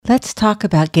Let's talk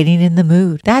about getting in the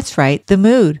mood. That's right, the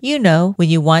mood. You know, when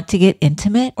you want to get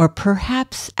intimate, or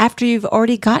perhaps after you've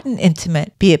already gotten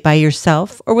intimate, be it by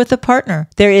yourself or with a partner.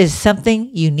 There is something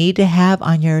you need to have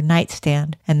on your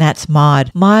nightstand, and that's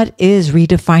Mod. Mod is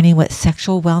redefining what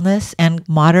sexual wellness and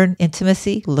modern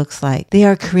intimacy looks like. They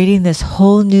are creating this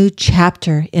whole new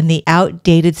chapter in the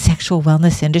outdated sexual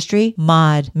wellness industry.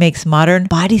 Mod makes modern,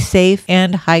 body-safe,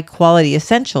 and high-quality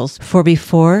essentials for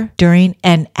before, during,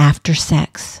 and after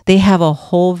sex. They have a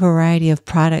whole variety of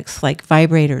products like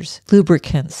vibrators,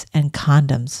 lubricants, and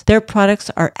condoms. Their products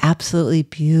are absolutely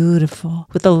beautiful,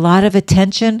 with a lot of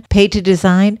attention paid to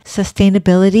design,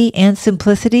 sustainability, and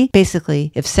simplicity.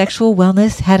 Basically, if sexual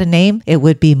wellness had a name, it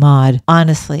would be Mod.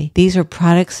 Honestly, these are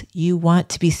products you want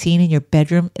to be seen in your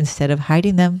bedroom instead of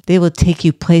hiding them. They will take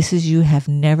you places you have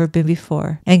never been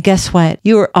before. And guess what?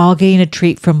 You are all getting a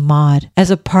treat from Mod. As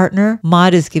a partner,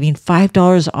 Mod is giving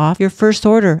 $5 off your first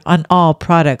order on all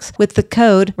products with the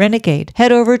code RENEGADE.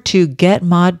 Head over to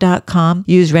getmod.com.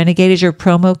 Use Renegade as your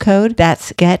promo code.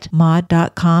 That's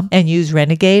getmod.com and use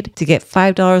Renegade to get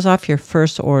 $5 off your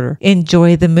first order.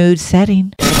 Enjoy the mood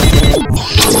setting.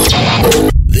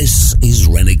 This is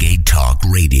Renegade Talk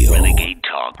Radio. Renegade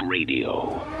Talk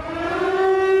Radio.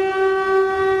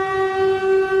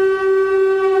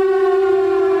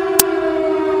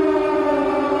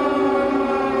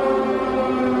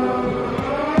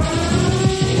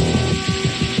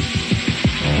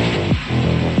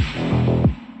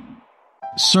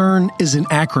 CERN is an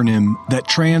acronym that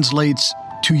translates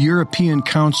to European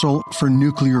Council for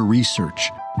Nuclear Research,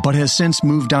 but has since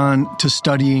moved on to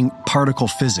studying particle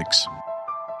physics.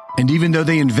 And even though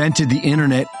they invented the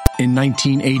internet in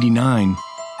 1989,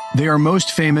 they are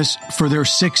most famous for their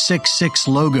 666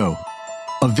 logo,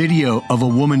 a video of a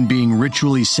woman being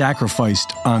ritually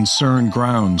sacrificed on CERN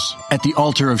grounds at the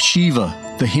altar of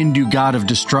Shiva, the Hindu god of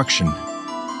destruction,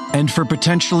 and for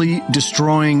potentially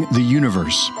destroying the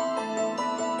universe.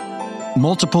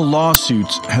 Multiple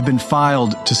lawsuits have been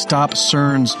filed to stop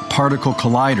CERN's particle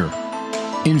collider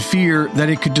in fear that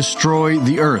it could destroy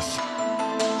the Earth,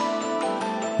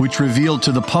 which revealed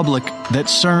to the public that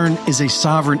CERN is a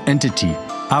sovereign entity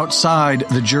outside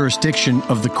the jurisdiction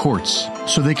of the courts,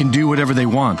 so they can do whatever they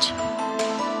want.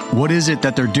 What is it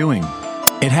that they're doing?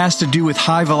 It has to do with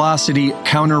high-velocity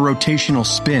counter-rotational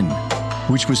spin,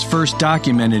 which was first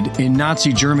documented in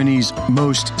Nazi Germany's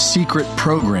most secret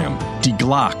program, Die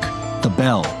Glocke, the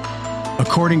bell.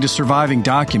 According to surviving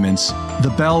documents,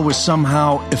 the bell was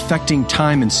somehow affecting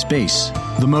time and space.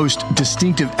 The most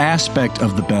distinctive aspect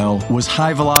of the bell was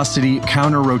high-velocity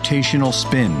counter-rotational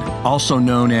spin, also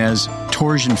known as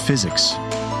torsion physics.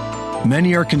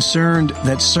 Many are concerned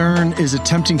that CERN is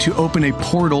attempting to open a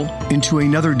portal into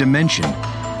another dimension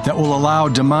that will allow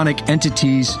demonic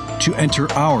entities to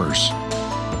enter ours.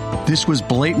 This was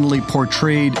blatantly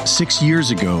portrayed 6 years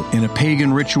ago in a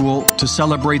pagan ritual to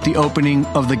celebrate the opening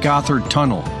of the Gotthard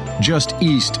Tunnel, just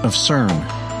east of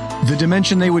CERN. The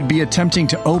dimension they would be attempting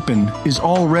to open is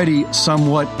already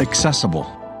somewhat accessible.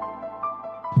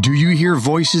 Do you hear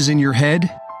voices in your head?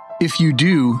 If you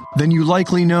do, then you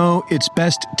likely know it's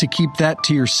best to keep that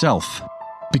to yourself,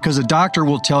 because a doctor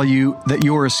will tell you that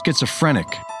you're a schizophrenic.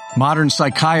 Modern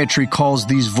psychiatry calls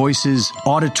these voices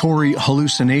auditory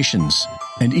hallucinations.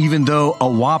 And even though a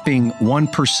whopping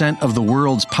 1% of the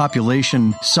world's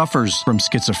population suffers from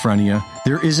schizophrenia,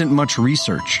 there isn't much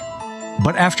research.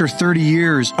 But after 30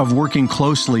 years of working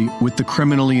closely with the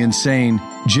criminally insane,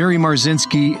 Jerry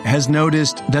Marzinsky has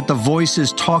noticed that the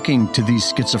voices talking to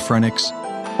these schizophrenics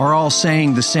are all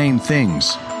saying the same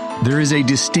things. There is a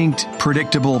distinct,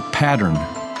 predictable pattern.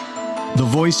 The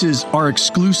voices are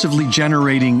exclusively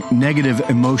generating negative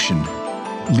emotion,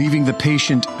 leaving the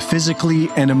patient physically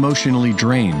and emotionally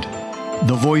drained.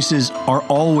 The voices are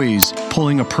always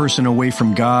pulling a person away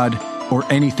from God or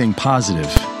anything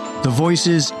positive. The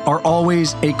voices are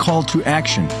always a call to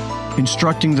action,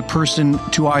 instructing the person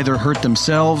to either hurt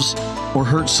themselves or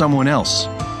hurt someone else,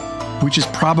 which is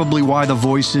probably why the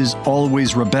voices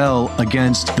always rebel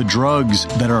against the drugs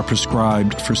that are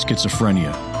prescribed for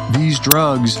schizophrenia. These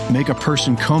drugs make a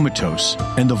person comatose,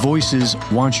 and the voices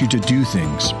want you to do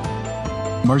things.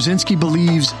 Marzinsky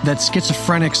believes that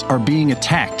schizophrenics are being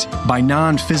attacked by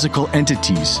non-physical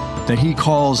entities that he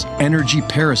calls energy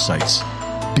parasites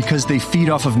because they feed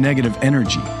off of negative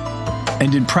energy.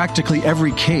 And in practically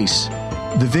every case,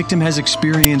 the victim has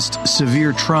experienced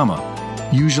severe trauma,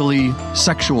 usually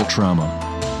sexual trauma,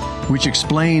 which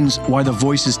explains why the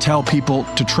voices tell people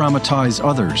to traumatize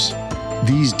others.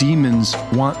 These demons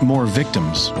want more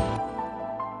victims.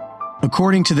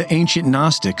 According to the ancient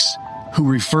Gnostics, who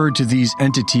referred to these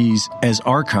entities as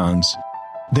archons,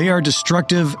 They are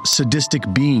destructive, sadistic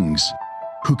beings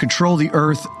who control the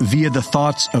earth via the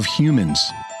thoughts of humans.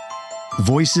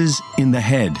 Voices in the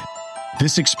head.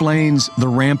 This explains the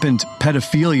rampant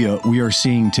pedophilia we are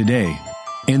seeing today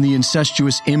and the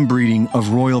incestuous inbreeding of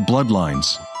royal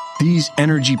bloodlines. These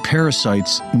energy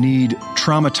parasites need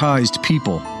traumatized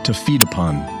people to feed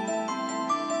upon.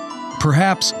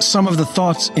 Perhaps some of the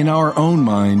thoughts in our own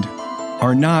mind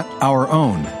are not our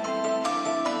own.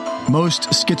 Most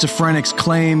schizophrenics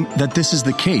claim that this is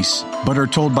the case, but are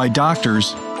told by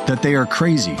doctors that they are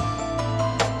crazy.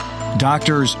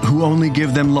 Doctors who only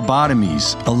give them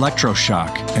lobotomies,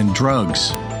 electroshock, and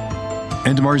drugs.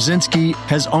 And Marzinski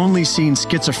has only seen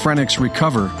schizophrenics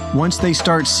recover once they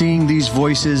start seeing these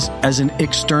voices as an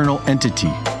external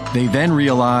entity. They then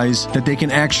realize that they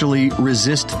can actually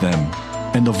resist them,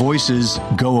 and the voices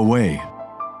go away.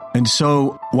 And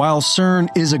so, while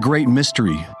CERN is a great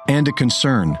mystery and a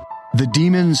concern, the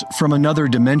demons from another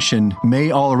dimension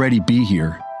may already be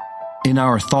here, in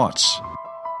our thoughts.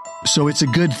 So it's a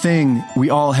good thing we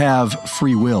all have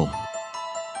free will.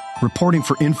 Reporting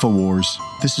for InfoWars,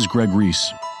 this is Greg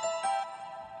Reese.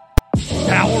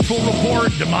 Powerful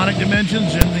report, demonic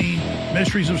dimensions and the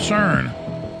mysteries of CERN.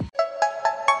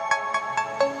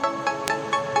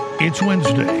 It's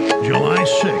Wednesday, July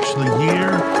 6th. The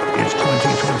year is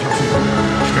 2022.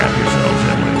 Strap yourselves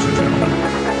in, ladies and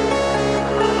gentlemen.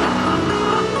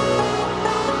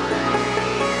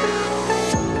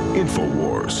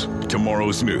 InfoWars,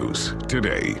 tomorrow's news,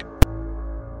 today.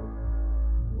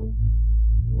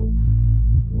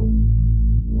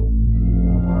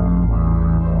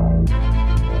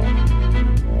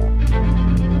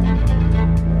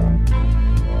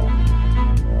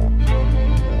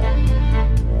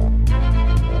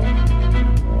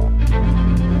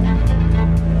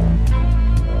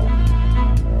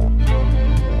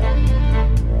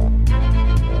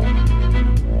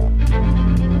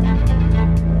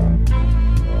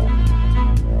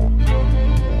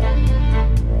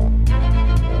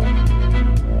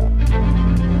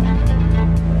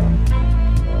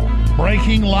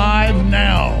 Breaking live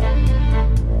now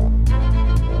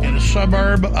in a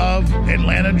suburb of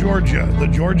Atlanta, Georgia. The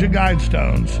Georgia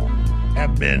Guidestones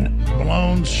have been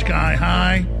blown sky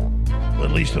high, with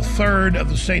at least a third of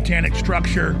the satanic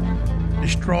structure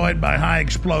destroyed by high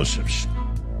explosives.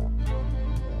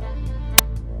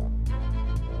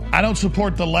 I don't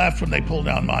support the left when they pull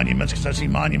down monuments because I see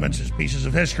monuments as pieces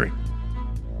of history.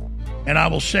 And I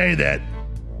will say that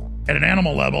at an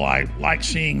animal level, I like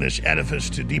seeing this edifice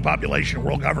to depopulation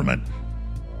world government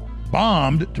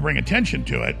bombed to bring attention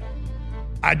to it.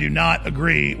 I do not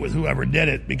agree with whoever did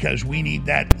it because we need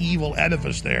that evil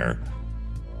edifice there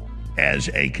as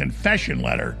a confession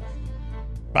letter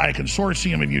by a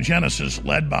consortium of eugenicists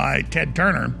led by Ted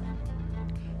Turner.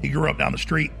 He grew up down the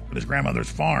street at his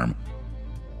grandmother's farm.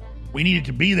 We needed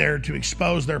to be there to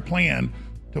expose their plan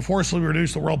to forcibly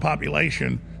reduce the world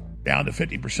population down to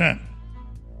 50%.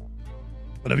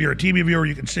 But if you're a TV viewer,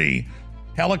 you can see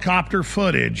helicopter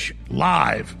footage,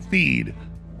 live feed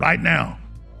right now.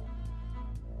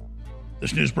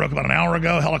 This news broke about an hour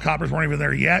ago. Helicopters weren't even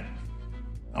there yet.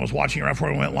 I was watching it right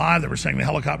before we went live. They were saying the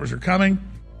helicopters are coming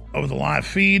over the live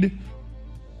feed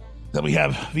that we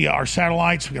have via our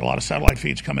satellites. We got a lot of satellite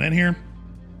feeds coming in here.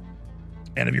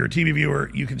 And if you're a TV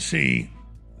viewer, you can see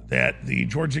that the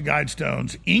Georgia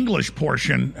Guidestones English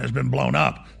portion has been blown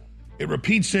up. It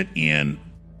repeats it in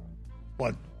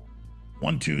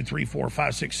 1, 2, 3, 4,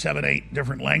 5, 6, 7, 8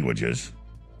 different languages.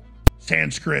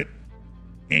 Sanskrit,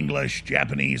 English,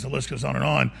 Japanese, the list goes on and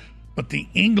on. But the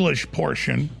English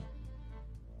portion,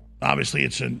 obviously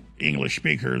it's an English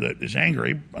speaker that is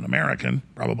angry, an American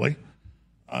probably,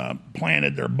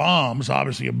 planted their bombs.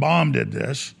 Obviously a bomb did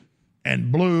this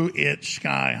and blew it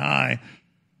sky high.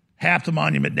 Half the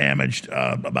monument damaged,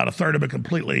 about a third of it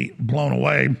completely blown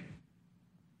away.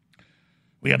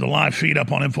 We have the live feed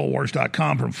up on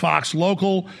Infowars.com from Fox.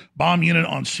 Local bomb unit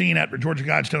on scene at Georgia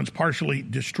Guidestones partially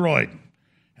destroyed.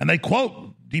 And they,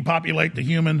 quote, depopulate the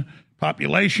human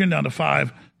population down to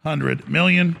 500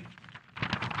 million.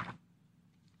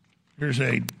 Here's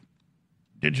a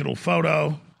digital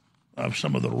photo of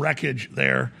some of the wreckage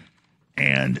there.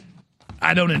 And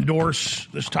I don't endorse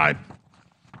this type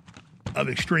of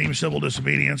extreme civil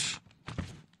disobedience,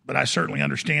 but I certainly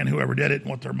understand whoever did it and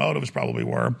what their motives probably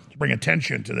were to bring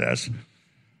attention to this.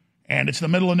 And it's in the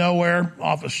middle of nowhere,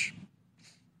 off a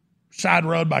side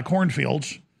road by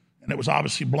cornfields, and it was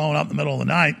obviously blown up in the middle of the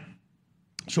night.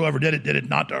 So whoever did it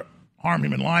not to harm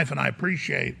human life, and I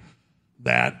appreciate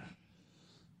that.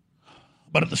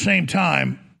 But at the same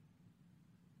time,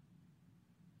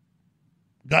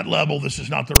 gut level, this is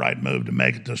not the right move to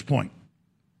make at this point.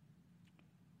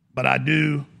 But I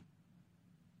do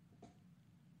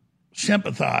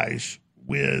sympathize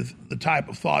with the type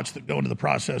of thoughts that go into the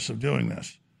process of doing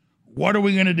this. What are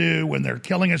we going to do when they're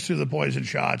killing us through the poison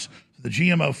shots, through the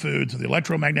GMO food, through the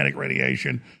electromagnetic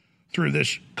radiation, through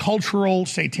this cultural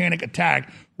satanic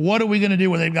attack? What are we going to do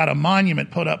when they've got a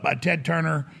monument put up by Ted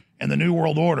Turner and the New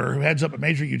World Order, who heads up a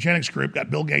major eugenics group, got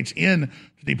Bill Gates into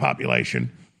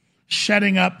depopulation,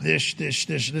 setting up this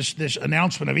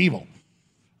announcement of evil?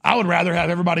 I would rather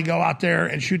have everybody go out there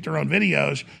and shoot their own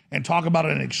videos and talk about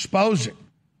it and expose it.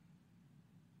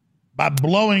 By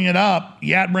blowing it up,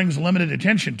 yeah, it brings limited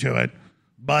attention to it,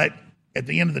 but at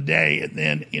the end of the day, it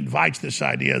then invites this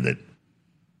idea that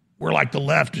we're like the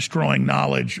left destroying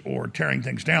knowledge or tearing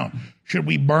things down. Should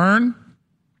we burn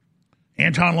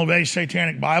Anton LaVey's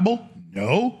Satanic Bible?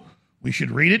 No. We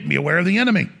should read it and be aware of the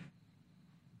enemy.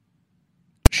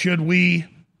 Should we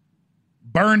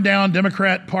burn down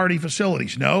Democrat Party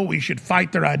facilities? No. We should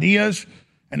fight their ideas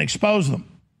and expose them.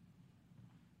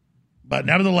 But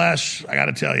nevertheless, I got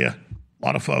to tell you, a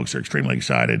lot of folks are extremely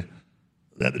excited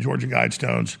that the Georgia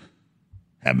Guidestones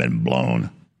have been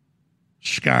blown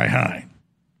sky high.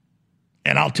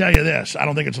 And I'll tell you this, I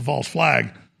don't think it's a false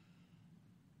flag.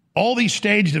 All these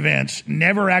staged events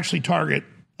never actually target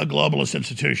a globalist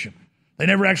institution. They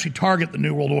never actually target the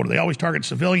New World Order. They always target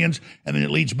civilians, and then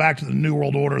it leads back to the New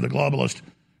World Order, the globalists,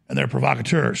 and their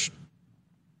provocateurs.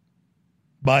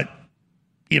 But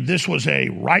if this was a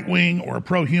right-wing or a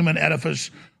pro-human edifice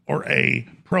or a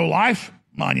pro-life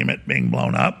monument being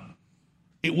blown up,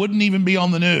 it wouldn't even be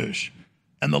on the news.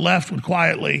 And the left would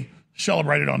quietly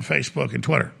celebrate it on Facebook and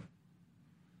Twitter.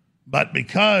 But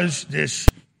because this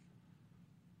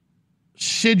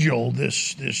sigil,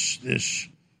 this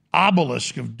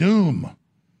obelisk of doom,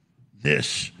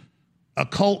 this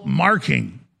occult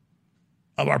marking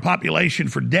of our population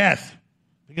for death,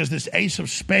 because this ace of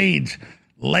spades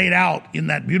laid out in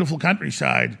that beautiful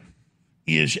countryside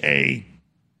is a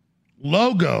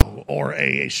logo or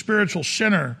a spiritual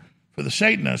center for the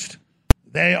Satanist,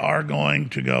 they are going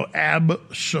to go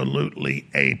absolutely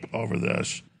ape over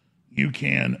this. You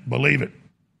can believe it.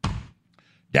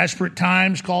 Desperate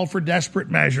times call for desperate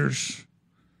measures.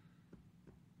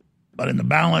 But in the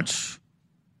balance,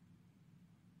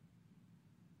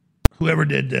 whoever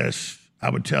did this, I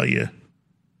would tell you,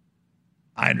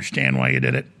 I understand why you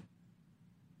did it.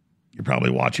 You're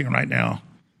probably watching right now.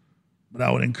 But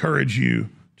I would encourage you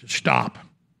to stop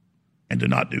and to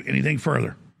not do anything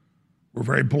further. We're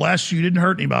very blessed you didn't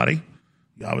hurt anybody.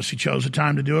 You obviously chose a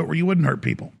time to do it where you wouldn't hurt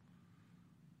people.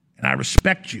 And I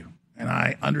respect you, and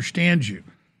I understand you.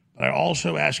 But I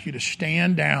also ask you to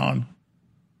stand down,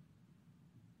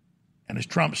 and as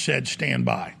Trump said, stand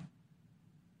by.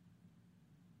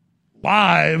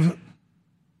 Live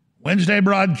Wednesday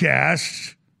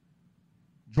broadcast,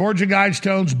 Georgia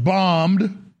Guidestones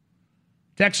bombed,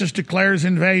 Texas declares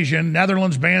invasion,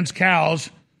 Netherlands bans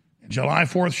cows, and July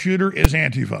 4th shooter is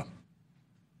Antifa.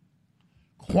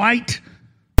 Quite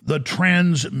the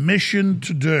transmission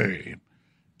today.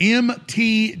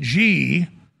 MTG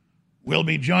will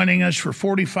be joining us for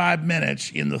 45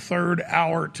 minutes in the third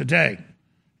hour today.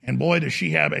 And boy, does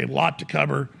she have a lot to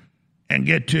cover and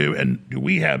get to, and do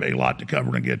we have a lot to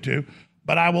cover and get to.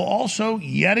 But I will also,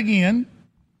 yet again,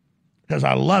 because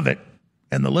I love it,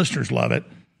 and the listeners love it,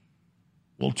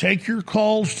 we'll take your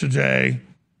calls today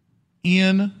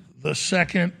in the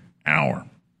second hour.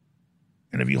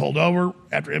 And if you hold over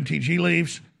after MTG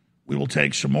leaves, we will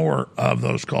take some more of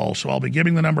those calls. So I'll be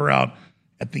giving the number out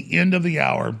at the end of the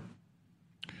hour.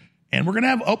 And we're going to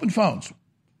have open phones.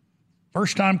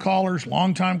 First-time callers,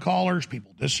 long-time callers,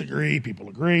 people disagree, people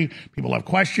agree, people have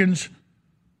questions.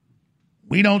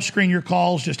 We don't screen your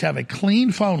calls. Just have a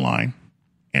clean phone line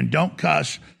and don't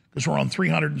cuss, because we're on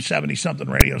 370-something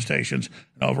radio stations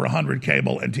and over 100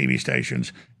 cable and TV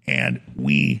stations, and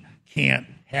we can't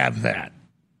have that.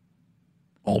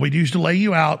 All we do is to lay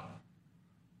you out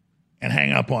and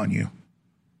hang up on you.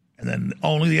 And then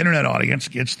only the internet audience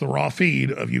gets the raw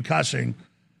feed of you cussing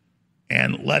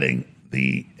and letting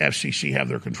the FCC have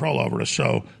their control over us.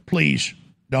 So please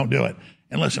don't do it.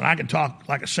 And listen, I can talk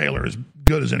like a sailor as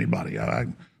good as anybody.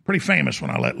 I'm pretty famous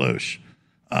when I let loose.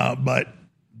 But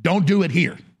don't do it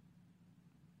here,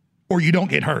 or you don't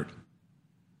get hurt,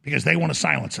 because they want to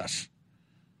silence us.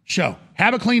 So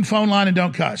have a clean phone line and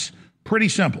don't cuss. Pretty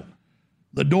simple.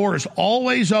 The door is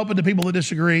always open to people that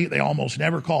disagree. They almost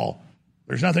never call.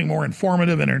 There's nothing more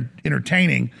informative and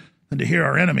entertaining than to hear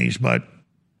our enemies, but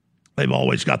they've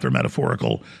always got their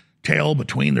metaphorical tail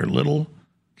between their little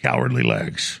cowardly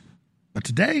legs. But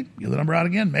today, give the number out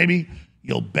again. Maybe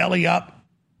you'll belly up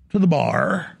to the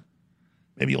bar.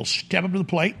 Maybe you'll step up to the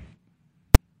plate.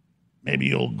 maybe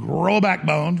you'll grow a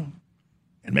backbone,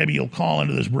 and maybe you'll call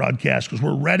into this broadcast because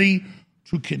we're ready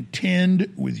to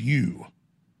contend with you.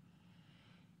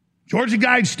 Georgia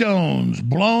Guidestones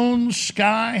blown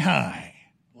sky high,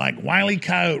 like Wile E.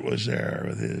 Coyote was there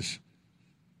with his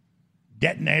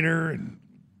detonator and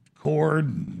cord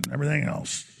and everything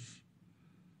else.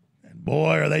 And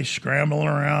boy, are they scrambling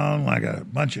around like a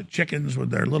bunch of chickens with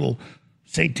their little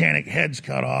satanic heads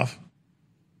cut off,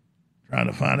 trying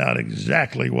to find out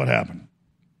exactly what happened.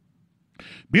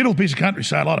 Beautiful piece of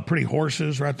countryside, a lot of pretty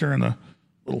horses right there in the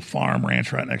little farm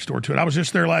ranch right next door to it. I was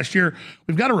just there last year.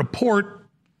 We've got a report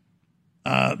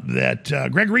that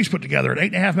Greg Reese put together,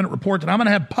 an 8.5-minute report that I'm going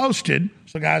to have posted.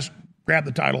 So guys, grab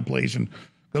the title, please, and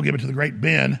go give it to the great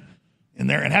Ben in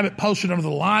there and have it posted under the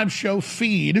live show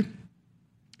feed.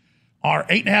 Our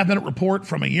 8.5-minute report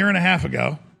from a year and a half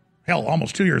ago, hell,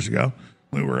 almost 2 years ago,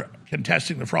 we were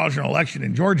contesting the fraudulent election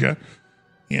in Georgia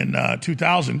in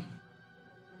 2000.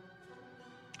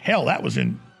 Hell, that was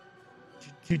in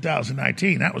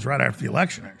 2019. That was right after the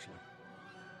election, actually.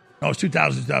 No, it was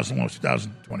 2000, 2001, it was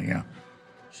 2020, yeah.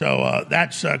 So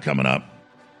that's coming up.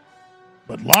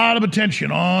 But a lot of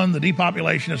attention on the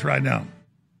depopulationists right now.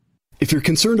 If you're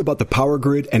concerned about the power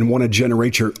grid and want to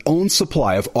generate your own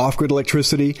supply of off-grid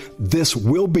electricity, this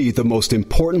will be the most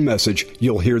important message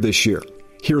you'll hear this year.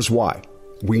 Here's why.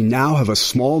 We now have a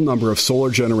small number of solar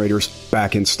generators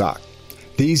back in stock.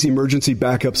 These emergency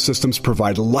backup systems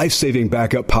provide life-saving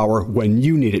backup power when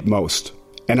you need it most.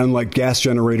 And unlike gas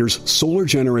generators, solar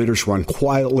generators run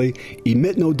quietly,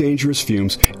 emit no dangerous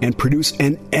fumes, and produce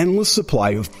an endless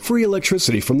supply of free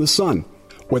electricity from the sun.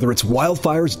 Whether it's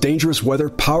wildfires, dangerous weather,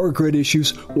 power grid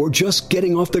issues, or just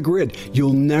getting off the grid,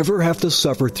 you'll never have to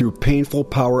suffer through painful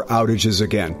power outages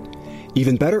again.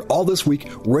 Even better, all this week,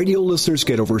 radio listeners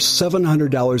get over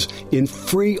 $700 in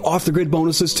free off-the-grid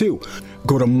bonuses, too.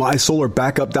 Go to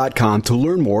mysolarbackup.com to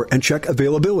learn more and check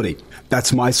availability.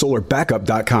 That's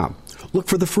mysolarbackup.com. Look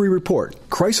for the free report,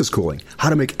 Crisis Cooling, how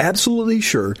to make absolutely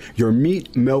sure your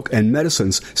meat, milk, and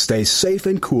medicines stay safe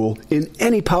and cool in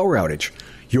any power outage.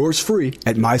 Yours free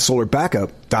at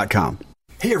mysolarbackup.com.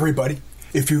 Hey, everybody.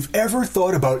 If you've ever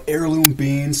thought about heirloom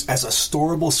beans as a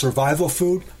storable survival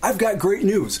food, I've got great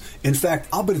news. In fact,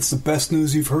 I'll bet it's the best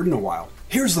news you've heard in a while.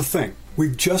 Here's the thing.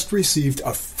 We've just received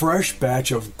a fresh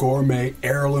batch of gourmet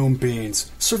heirloom beans,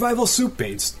 survival soup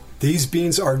beans. These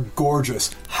beans are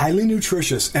gorgeous, highly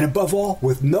nutritious, and above all,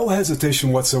 with no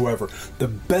hesitation whatsoever, the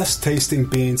best tasting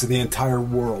beans in the entire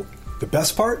world. The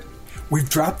best part? We've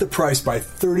dropped the price by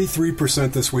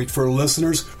 33% this week for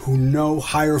listeners who know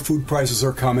higher food prices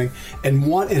are coming and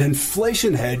want an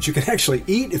inflation hedge you can actually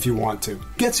eat if you want to.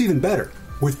 Gets even better.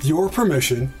 With your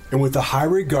permission, and with a high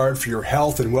regard for your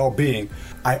health and well-being,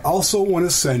 I also want to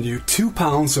send you 2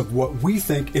 pounds of what we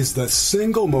think is the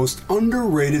single most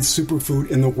underrated superfood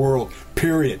in the world,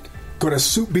 period. Go to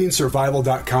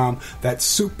soupbeansurvival.com,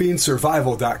 that's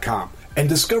soupbeansurvival.com, and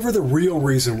discover the real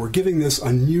reason we're giving this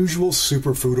unusual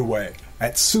superfood away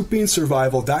at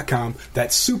soupbeansurvival.com,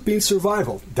 that's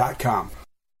soupbeansurvival.com.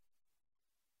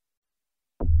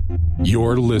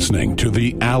 You're listening to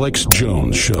The Alex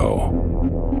Jones Show.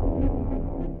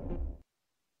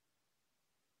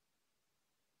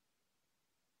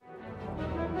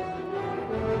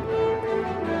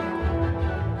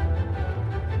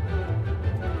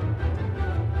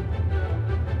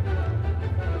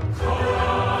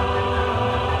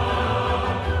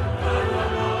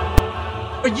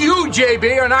 You,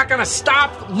 JB, are not going to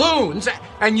stop loons,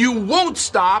 and you won't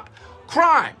stop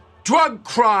crime, drug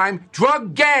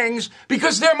gangs,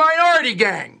 because they're minority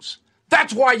gangs.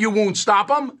 That's why you won't stop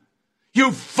them.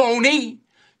 You phony.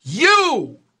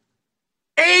 You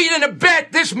aid and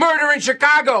abet this murder in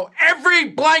Chicago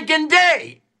every blanking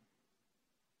day.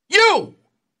 You.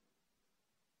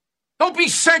 Don't be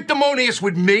sanctimonious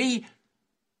with me.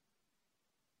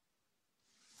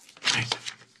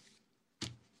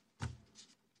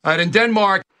 All right, in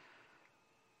Denmark.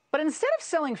 But instead of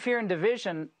selling fear and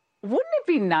division, wouldn't it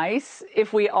be nice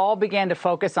if we all began to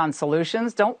focus on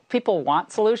solutions? Don't people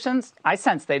want solutions? I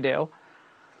sense they do.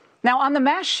 Now, on the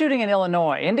mass shooting in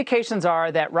Illinois, indications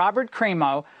are that Robert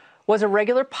Crimo was a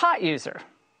regular pot user.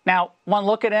 Now, one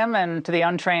look at him, and to the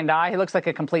untrained eye, he looks like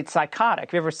a complete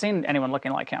psychotic. Have you ever seen anyone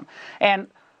looking like him?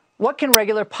 And what can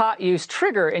regular pot use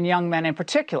trigger in young men in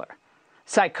particular?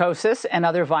 Psychosis and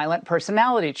other violent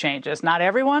personality changes. Not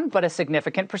everyone, but a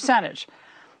significant percentage.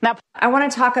 Now, I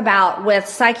want to talk about with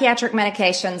psychiatric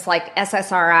medications like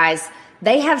SSRIs,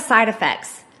 they have side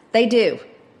effects. They do.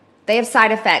 They have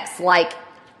side effects like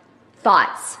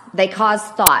thoughts. They cause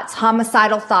thoughts,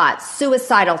 homicidal thoughts,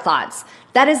 suicidal thoughts.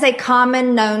 That is a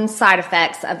common known side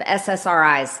effects of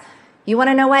SSRIs. You want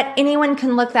to know what? Anyone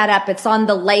can look that up. It's on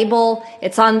the label.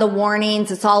 It's on the warnings.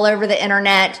 It's all over the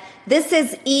internet. This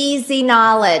is easy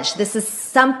knowledge. This is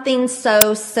something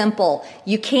so simple.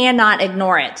 You cannot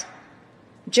ignore it.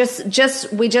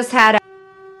 We just had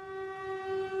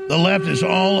The left is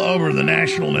all over the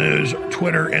national news,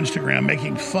 Twitter, Instagram,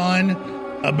 making fun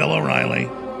of Bill O'Reilly,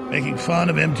 making fun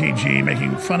of MTG,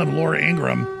 making fun of Laura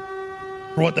Ingraham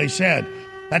for what they said.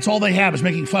 That's all they have is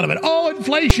making fun of it. Oh,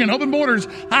 inflation, open borders,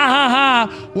 ha, ha,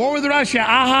 ha. War with Russia, ah,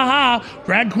 ha, ha.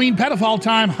 Drag queen pedophile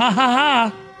time, ha, ha,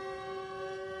 ha.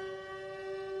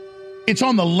 It's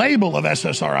on the label of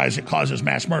SSRIs that causes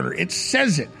mass murder. It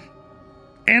says it.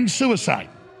 And suicide.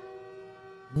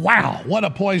 Wow, what a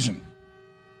poison.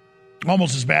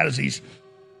 Almost as bad as these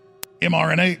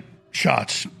mRNA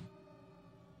shots.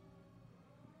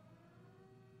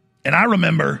 And I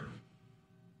remember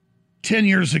 10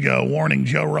 years ago warning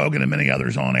Joe Rogan and many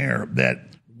others on air that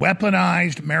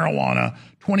weaponized marijuana,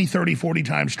 20, 30, 40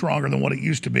 times stronger than what it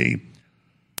used to be,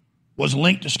 was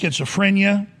linked to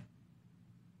schizophrenia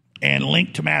and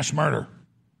linked to mass murder.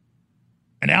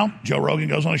 And now Joe Rogan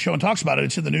goes on a show and talks about it.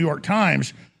 It's in the New York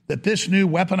Times that this new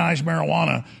weaponized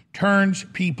marijuana turns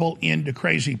people into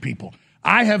crazy people.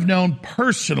 I have known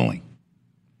personally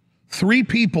 3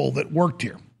 people that worked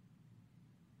here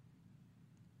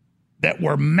that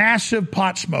were massive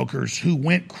pot smokers who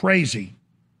went crazy.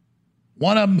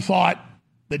 One of them thought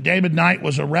that David Knight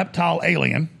was a reptile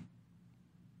alien.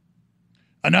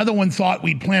 Another one thought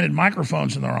we'd planted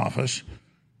microphones in their office.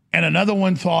 And another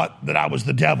one thought that I was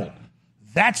the devil.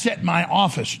 That's at my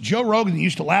office. Joe Rogan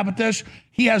used to laugh at this.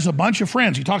 He has a bunch of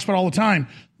friends, he talks about it all the time,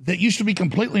 that used to be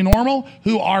completely normal,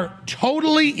 who are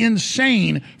totally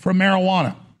insane from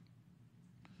marijuana.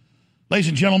 Ladies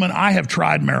and gentlemen, I have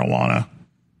tried marijuana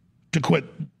to quit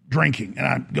drinking, and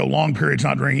I go long periods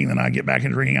not drinking, then I get back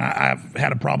into drinking. I've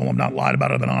had a problem. I'm not lied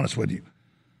about it. I've been honest with you.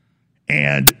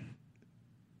 And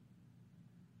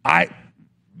I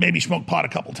maybe smoke pot a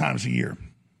couple times a year.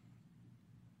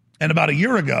 And about a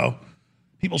year ago,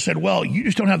 people said, well, you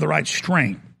just don't have the right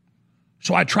strain.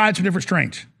 So I tried some different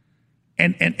strains.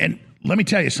 And let me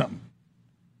tell you something.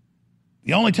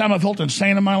 The only time I felt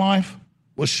insane in my life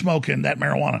was smoking that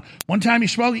marijuana. One time you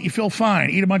smoke it, you feel fine.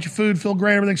 Eat a bunch of food, feel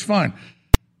great, everything's fine.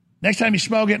 Next time you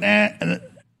smoke it, and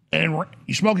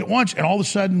you smoke it once, and all of a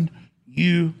sudden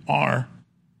you are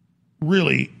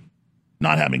really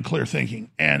not having clear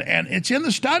thinking. And it's in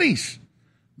the studies.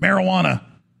 Marijuana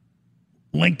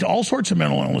linked to all sorts of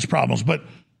mental illness problems, but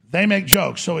they make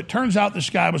jokes. So it turns out this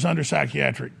guy was under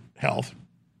psychiatric health,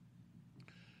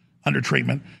 under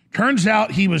treatment. Turns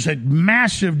out he was a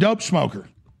massive dope smoker,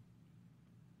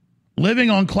 living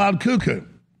on cloud cuckoo.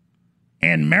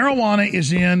 And marijuana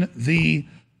is in the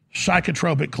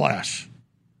psychotropic class.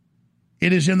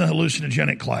 It is in the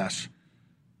hallucinogenic class.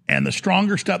 And the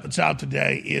stronger stuff that's out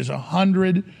today is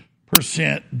 100%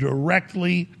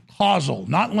 directly causal,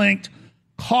 not linked,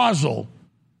 causal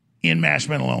in mass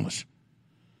mental illness.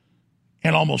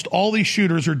 And almost all these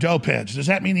shooters are dope heads. Does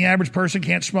that mean the average person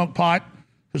can't smoke pot?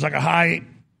 Who's like a high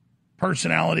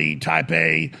personality, type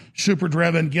A, super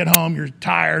driven, get home, you're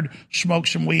tired, smoke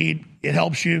some weed, it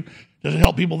helps you. Does it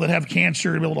help people that have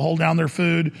cancer to be able to hold down their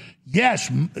food?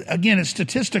 Yes. Again, it's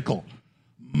statistical.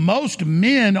 Most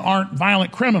men aren't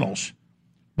violent criminals,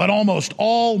 but almost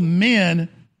all men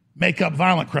make up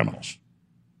violent criminals.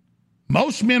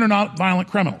 Most men are not violent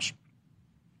criminals,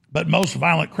 but most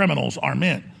violent criminals are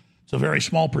men. It's a very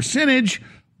small percentage,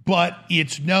 but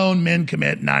it's known men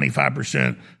commit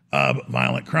 95% of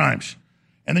violent crimes.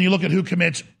 And then you look at who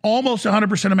commits almost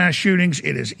 100% of mass shootings.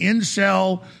 It is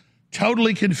incel,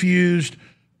 totally confused,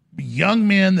 young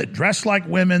men that dress like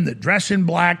women, that dress in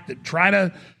black, that try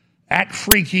to act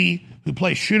freaky, who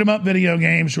play shoot-'em-up video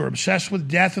games, who are obsessed with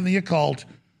death and the occult,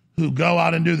 who go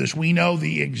out and do this. We know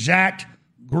the exact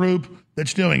group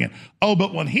that's doing it. Oh,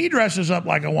 but when he dresses up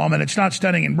like a woman, it's not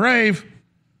stunning and brave.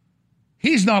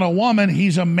 He's not a woman.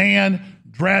 He's a man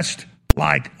dressed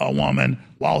like a woman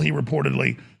while he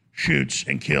reportedly shoots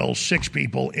and kills 6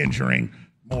 people, injuring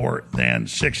more than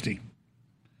 60.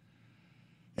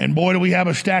 And boy, do we have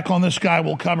a stack on this guy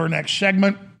we'll cover next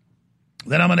segment.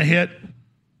 Then I'm going to hit,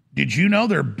 did you know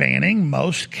they're banning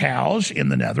most cows in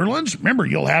the Netherlands? Remember,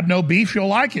 you'll have no beef, you'll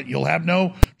like it. You'll have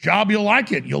no job, you'll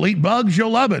like it. You'll eat bugs, you'll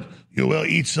love it. You will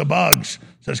eat the bugs,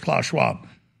 says Klaus Schwab.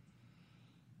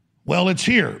 Well, it's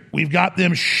here. We've got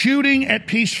them shooting at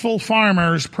peaceful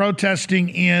farmers protesting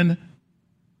in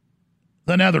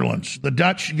the Netherlands, the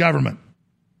Dutch government.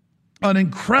 An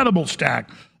incredible stack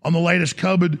on the latest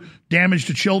COVID damage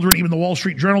to children. Even the Wall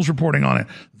Street Journal's reporting on it.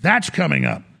 That's coming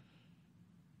up.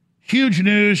 Huge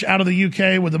news out of the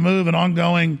UK with the move and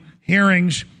ongoing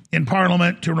hearings in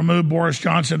Parliament to remove Boris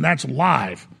Johnson. That's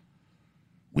live.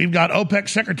 We've got OPEC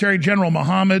Secretary General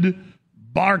Mohammed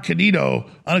Barkhadito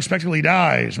unexpectedly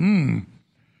dies.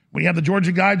 We have the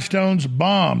Georgia Guidestones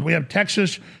bombed. We have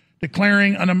Texas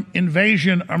declaring an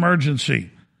invasion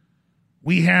emergency.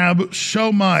 We have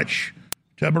so much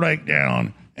to break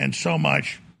down and so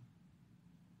much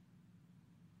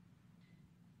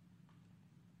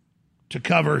to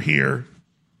cover here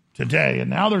today. And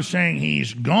now they're saying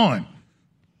he's gone.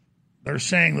 They're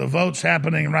saying the vote's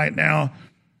happening right now.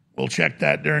 We'll check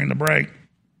that during the break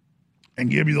and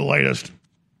give you the latest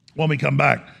when we come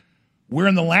back. We're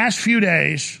in the last few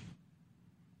days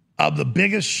of the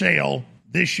biggest sale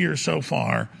this year so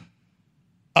far,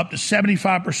 up to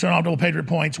 75% off Double Patriot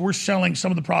Points. We're selling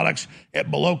some of the products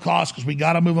at below cost because we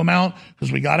got to move them out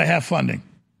because we got to have funding.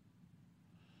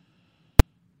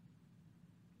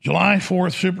 July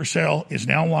 4th Super Sale is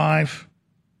now live.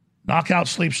 Knockout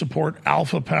Sleep Support,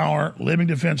 Alpha Power, Living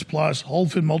Defense Plus, Whole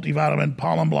Food Multivitamin,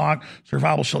 Pollen Block,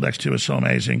 Survival Shield X2 is so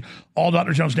amazing. All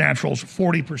Dr. Jones Naturals,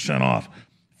 40% off.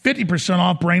 50%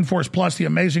 off Brain Force Plus, the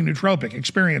amazing nootropic.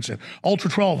 Experience it.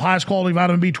 Ultra 12, highest quality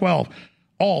vitamin B12.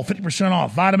 All 50%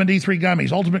 off. Vitamin D3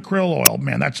 gummies, Ultimate Krill Oil.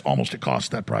 Man, that's almost at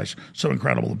cost, that price. So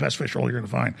incredible. The best fish oil you're going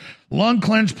to find. Lung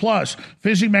Cleanse Plus,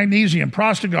 Physic Magnesium,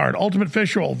 Prostagard, Ultimate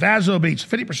Fish Oil, Vasobeats,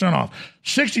 50% off.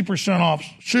 60% off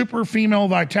Super Female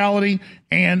Vitality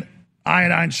and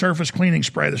Iodine Surface Cleaning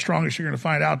Spray, the strongest you're going to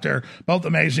find out there. Both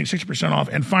amazing, 60% off.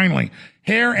 And finally,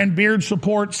 Hair and Beard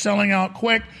Support, selling out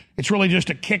quick. It's really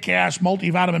just a kick-ass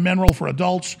multivitamin mineral for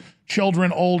adults,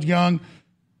 children, old, young.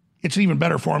 It's an even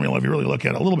better formula if you really look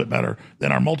at it, a little bit better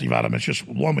than our multivitamin. It's just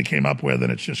one we came up with,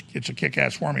 and it's a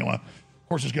kick-ass formula. Of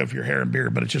course, it's good for your hair and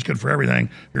beard, but it's just good for everything,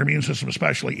 your immune system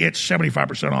especially. It's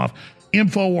 75% off.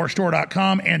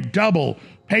 InfoWarsStore.com and double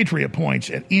Patriot Points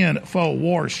at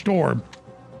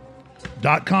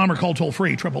InfoWarsStore.com or call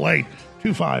toll-free,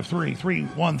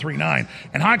 888-253-3139.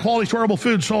 And high-quality storable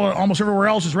food sold almost everywhere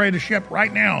else is ready to ship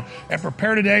right now at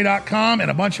PrepareToday.com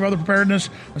and a bunch of other preparedness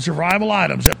and survival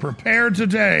items at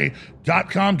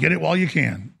PrepareToday.com. Get it while you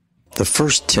can. The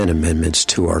first 10 amendments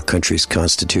to our country's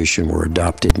Constitution were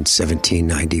adopted in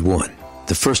 1791.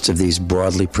 The first of these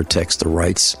broadly protects the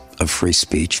rights of free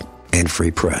speech and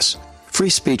free press. Free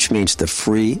speech means the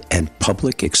free and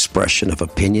public expression of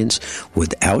opinions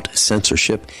without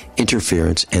censorship,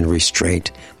 interference, and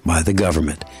restraint by the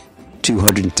government.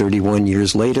 231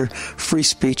 years later, free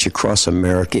speech across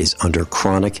America is under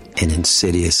chronic and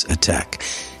insidious attack.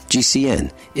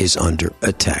 GCN is under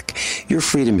attack. Your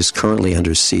freedom is currently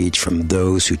under siege from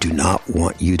those who do not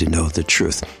want you to know the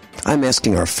truth. I'm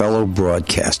asking our fellow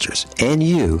broadcasters and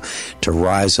you to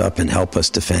rise up and help us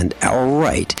defend our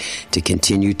right to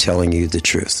continue telling you the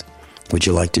truth. Would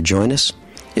you like to join us?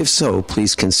 If so,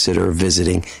 please consider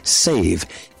visiting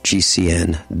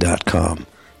SaveGCN.com.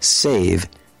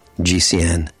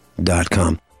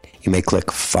 SaveGCN.com. You may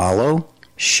click follow,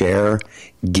 share,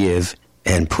 give,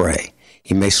 and pray.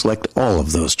 You may select all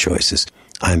of those choices.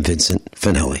 I'm Vincent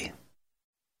Finelli.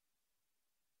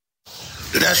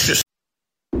 That's just...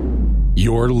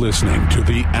 You're listening to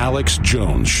The Alex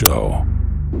Jones Show.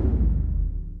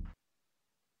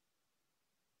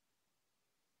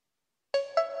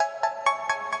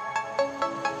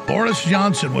 Boris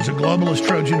Johnson was a globalist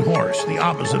Trojan horse, the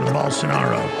opposite of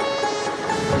Bolsonaro.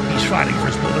 He's fighting for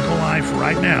his political life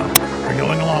right now. They're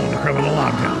going along with the criminal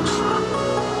lockdowns.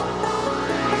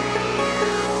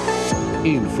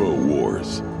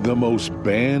 InfoWars, the most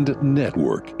banned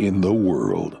network in the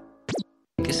world.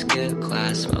 Skip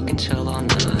class, smoking chill all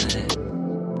night.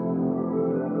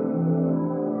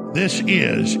 This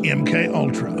is MK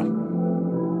Ultra.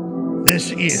 This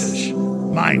is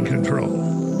mind control.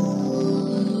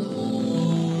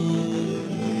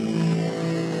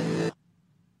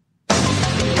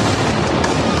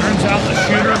 Turns out the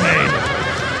shooter made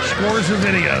scores of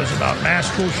videos about mass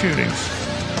school shootings.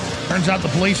 Turns out the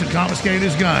police had confiscated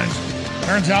his guns.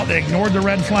 Turns out they ignored the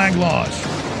red flag laws.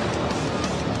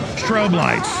 Strobe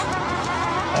lights,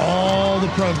 all the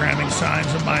programming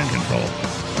signs of mind control,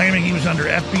 claiming he was under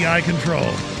FBI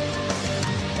control.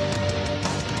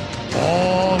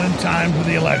 All in time for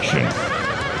the election.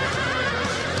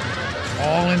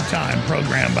 All in time,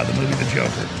 programmed by the movie The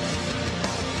Joker.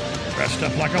 Dressed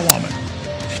up like a woman,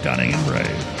 stunning and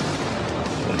brave.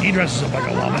 When he dresses up like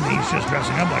a woman, he's just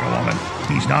dressing up like a woman.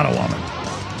 He's not a woman.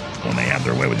 When they have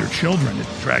their way with their children at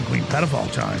drag queen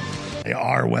pedophile time, they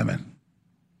are women.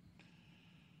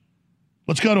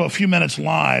 Let's go to a few minutes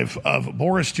live of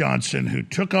Boris Johnson, who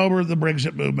took over the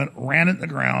Brexit movement, ran it in the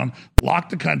ground, locked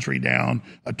the country down,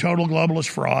 a total globalist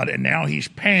fraud, and now he's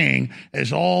paying,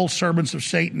 as all servants of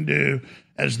Satan do,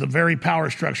 as the very power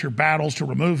structure battles to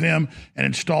remove him and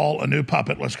install a new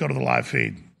puppet. Let's go to the live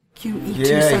feed.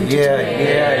 Yeah.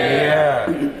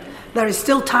 There is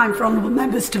still time for honourable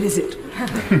members to visit.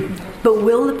 But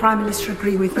will the Prime Minister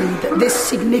agree with me that this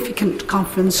significant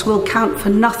conference will count for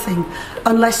nothing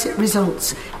unless it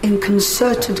results in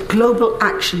concerted global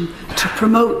action to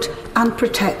promote and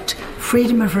protect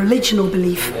freedom of religion or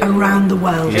belief around the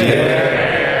world?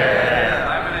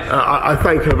 I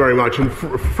thank her very much. And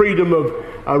freedom of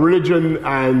religion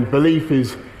and belief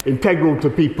is integral to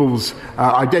people's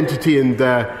identity and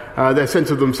their sense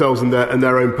of themselves and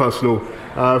their own personal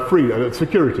freedom and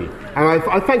security. And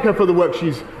I thank her for the work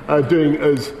she's doing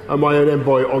as my own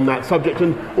envoy on that subject,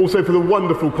 and also for the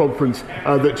wonderful conference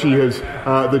that she has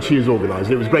organised.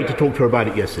 It was great to talk to her about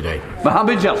it yesterday.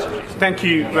 Mohammed Jalsa. Thank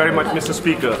you very much, Mr.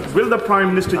 Speaker. Will the Prime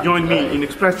Minister join me in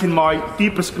expressing my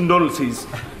deepest condolences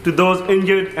to those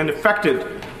injured and affected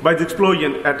by the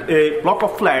explosion at a block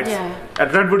of flats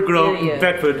at Redwood Grove in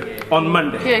Bedford on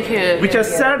Monday, which has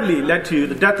sadly led to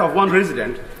the death of one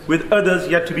resident, with others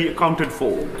yet to be accounted for.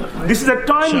 This is a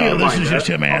timely reminder. So this is just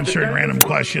him answering random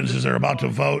questions as they're about to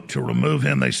vote to remove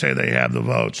him. They say they have the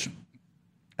votes.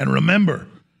 And remember,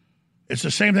 it's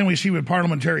the same thing we see with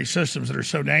parliamentary systems that are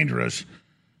so dangerous.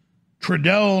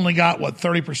 Trudeau only got,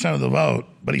 30% of the vote,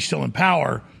 but he's still in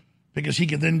power because he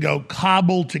could then go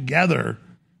cobble together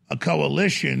a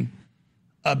coalition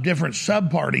of different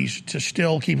sub-parties to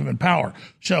still keep him in power.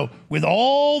 So with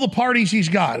all the parties he's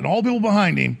got and all the people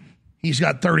behind him, he's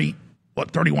got 31%.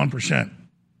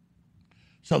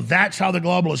 So that's how the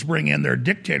globalists bring in their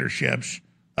dictatorships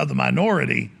of the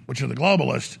minority, which are the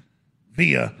globalists,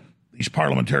 via these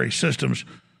parliamentary systems.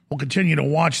 We'll continue to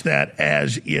watch that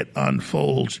as it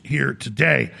unfolds here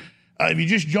today. If you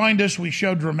just joined us, we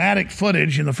showed dramatic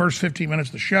footage in the first 15 minutes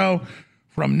of the show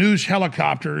from news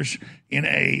helicopters in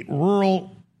a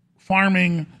rural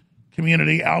farming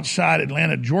community outside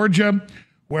Atlanta, Georgia,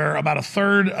 where about a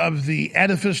third of the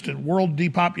edifice to world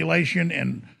depopulation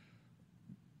and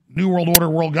New World Order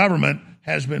world government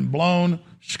has been blown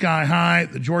sky high.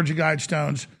 The Georgia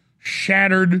Guidestones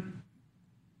shattered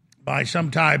by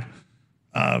some type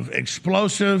of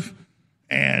explosive,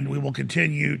 and we will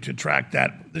continue to track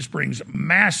that. This brings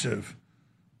massive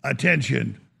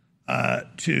attention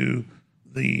to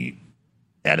the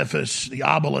edifice, the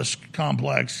obelisk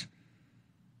complex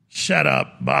set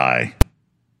up by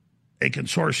a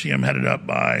consortium headed up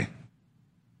by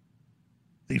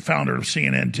the founder of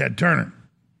CNN, Ted Turner.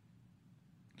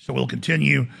 So we'll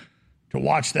continue to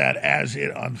watch that as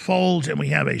it unfolds, and we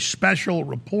have a special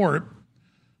report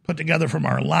put together from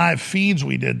our live feeds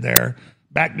we did there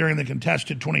back during the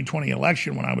contested 2020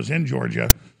 election when I was in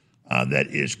Georgia that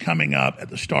is coming up at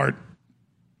the start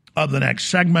of the next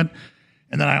segment.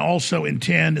 And then I also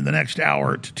intend in the next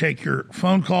hour to take your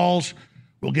phone calls.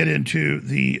 We'll get into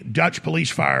the Dutch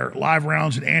police fire live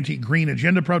rounds and anti-green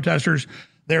agenda protesters.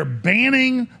 They're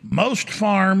banning most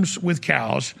farms with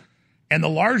cows, and the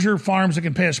larger farms that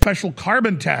can pay a special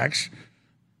carbon tax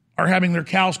are having their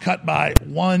cows cut by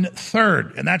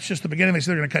 1/3. And that's just the beginning. They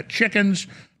say they're going to cut chickens,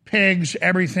 pigs,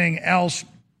 everything else.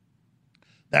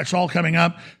 That's all coming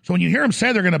up. So when you hear them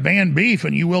say they're going to ban beef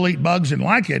and you will eat bugs and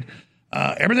like it,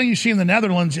 everything you see in the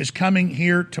Netherlands is coming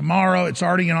here tomorrow. It's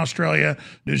already in Australia,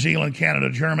 New Zealand, Canada,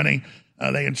 Germany.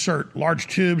 They insert large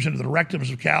tubes into the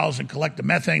rectums of cows and collect the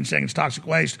methane, saying it's toxic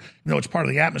waste, even though it's part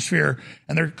of the atmosphere.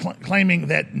 And they're claiming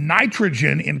that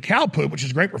nitrogen in cow poop, which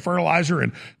is great for fertilizer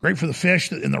and great for the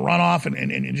fish in the runoff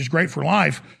and just great for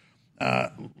life.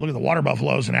 Look at the water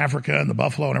buffaloes in Africa and the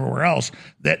buffalo and everywhere else,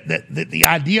 that the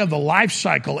idea of the life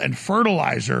cycle and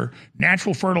fertilizer,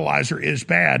 natural fertilizer, is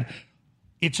bad.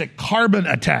 It's a carbon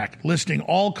attack, listing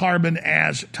all carbon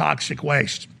as toxic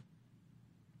waste.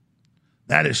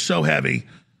 That is so heavy.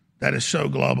 That is so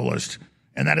globalist.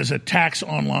 And that is a tax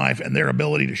on life and their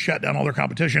ability to shut down all their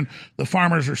competition. The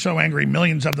farmers are so angry,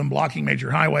 millions of them blocking major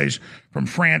highways from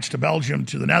France to Belgium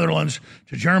to the Netherlands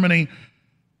to Germany,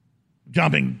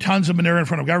 dumping tons of manure in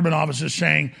front of government offices,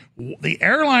 saying the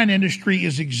airline industry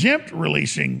is exempt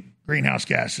releasing greenhouse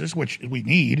gases, which we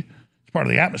need. It's part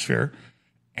of the atmosphere.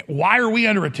 Why are we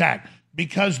under attack?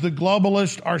 Because the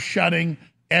globalists are shutting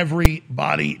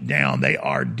everybody down. They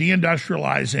are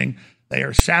deindustrializing. They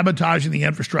are sabotaging the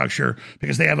infrastructure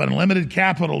because they have unlimited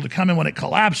capital to come in when it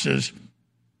collapses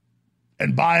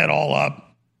and buy it all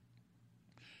up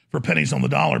for pennies on the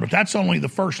dollar. But that's only the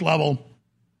first level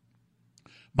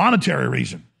monetary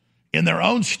reason. In their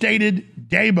own stated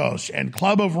Davos and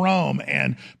Club of Rome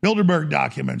and Bilderberg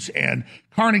documents and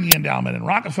Carnegie Endowment and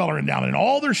Rockefeller Endowment and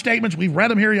all their statements, we've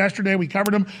read them here yesterday, we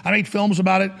covered them, I made films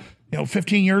about it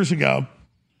 15 years ago.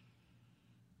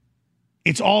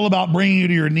 It's all about bringing you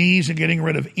to your knees and getting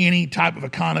rid of any type of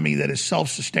economy that is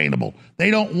self-sustainable.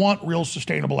 They don't want real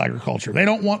sustainable agriculture. They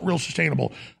don't want real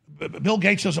sustainable. Bill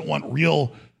Gates doesn't want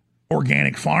real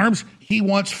organic farms. He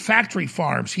wants factory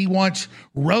farms. He wants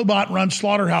robot-run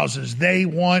slaughterhouses. They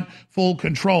want full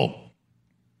control.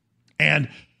 And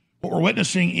what we're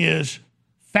witnessing is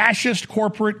fascist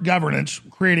corporate governance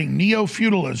creating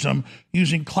neo-feudalism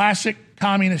using classic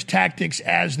communist tactics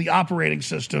as the operating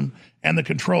system and the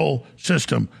control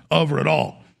system over it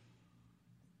all.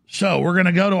 So we're going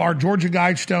to go to our Georgia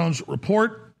Guidestones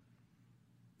report,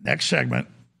 next segment.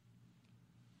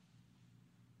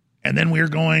 And then we're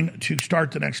going to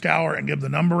start the next hour and give the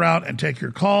number out and take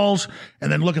your calls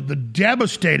and then look at the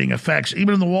devastating effects,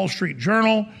 even in the Wall Street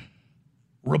Journal,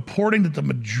 reporting that the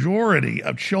majority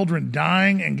of children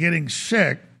dying and getting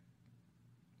sick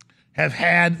have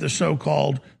had the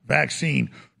so-called vaccine.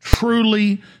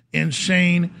 Truly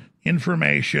insane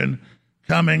information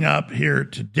coming up here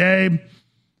today.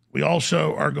 We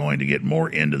also are going to get more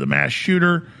into the mass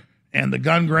shooter and the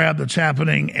gun grab that's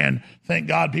happening. And thank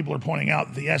God people are pointing out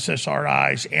that the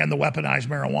SSRIs and the weaponized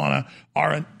marijuana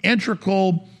are an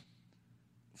integral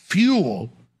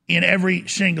fuel in every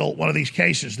single one of these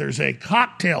cases. There's a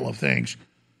cocktail of things.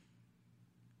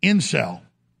 Incel,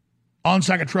 on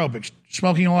psychotropics,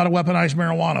 smoking a lot of weaponized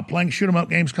marijuana, playing shoot-'em-up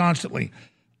games constantly,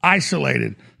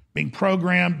 isolated, being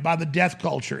programmed by the death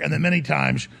culture, and then many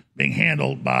times being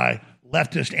handled by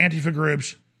leftist Antifa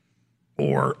groups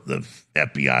or the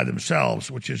FBI themselves,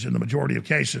 which is in the majority of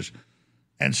cases.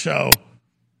 And so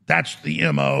that's the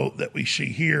MO that we see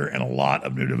here, and a lot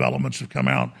of new developments have come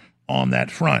out on that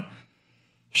front.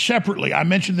 Separately, I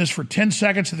mentioned this for 10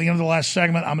 seconds at the end of the last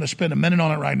segment. I'm going to spend a minute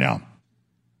on it right now.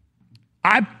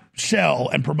 I sell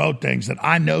and promote things that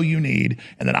I know you need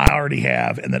and that I already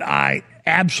have and that I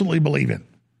absolutely believe in.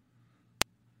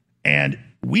 And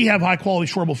we have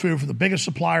high-quality storable food from the biggest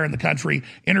supplier in the country,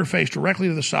 interfaced directly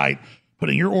to the site,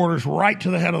 putting your orders right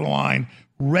to the head of the line,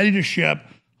 ready to ship,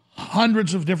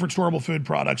 hundreds of different storable food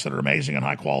products that are amazing and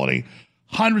high quality,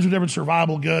 hundreds of different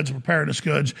survival goods and preparedness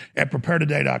goods at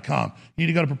preparetoday.com. You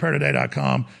need to go to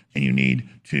preparetoday.com, and you need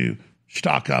to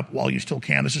stock up while you still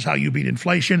can. This is how you beat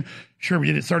inflation. Sure, we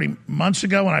did it 30 months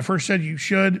ago when I first said you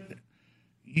should.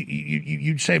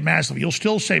 You'd save massively. You'll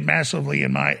still save massively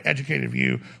in my educated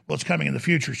view what's coming in the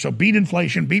future. So beat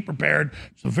inflation, be prepared.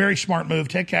 It's a very smart move.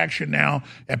 Take action now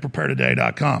at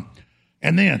preparetoday.com.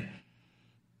 And then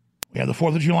we have the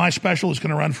 4th of July special. It's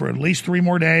going to run for at least 3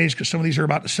 more days because some of these are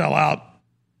about to sell out.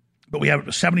 But we have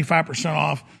 75%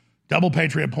 off, double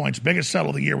Patriot points, biggest sale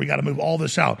of the year. We got to move all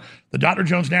this out. The Dr.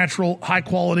 Jones Natural, high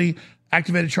quality,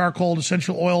 activated charcoal,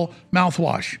 essential oil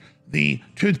mouthwash. The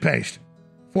toothpaste,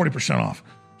 40% off.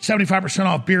 75%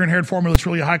 off beer and hair formula. It's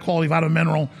really a high-quality vitamin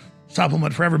mineral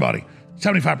supplement for everybody.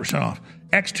 75% off.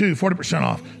 X2, 40%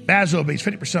 off. Bazo Beats,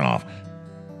 50% off.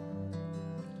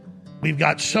 We've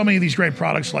got so many of these great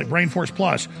products like Brain Force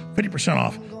Plus, 50%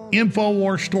 off.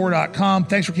 InfoWarsStore.com.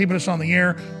 Thanks for keeping us on the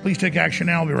air. Please take action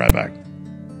now. I'll be right back.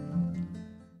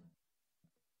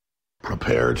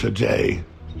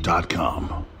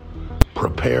 PrepareToday.com.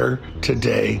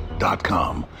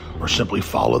 PrepareToday.com. Or simply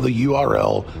follow the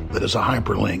URL that is a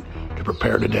hyperlink to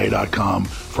PrepareToday.com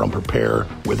from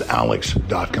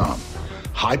PrepareWithAlex.com.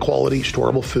 High-quality,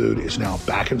 storable food is now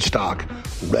back in stock,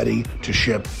 ready to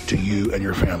ship to you and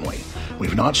your family.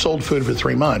 We've not sold food for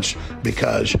 3 months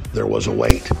because there was a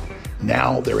wait.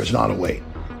 Now there is not a wait.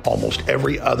 Almost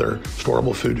every other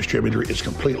storable food distributor is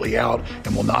completely out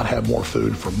and will not have more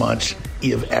food for months,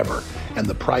 if ever. And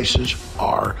the prices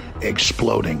are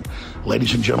exploding.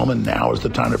 Ladies and gentlemen, now is the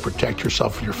time to protect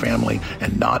yourself and your family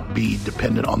and not be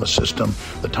dependent on the system.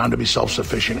 The time to be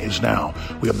self-sufficient is now.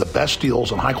 We have the best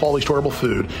deals on high-quality storable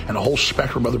food and a whole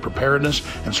spectrum of other preparedness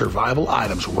and survival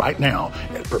items right now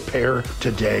at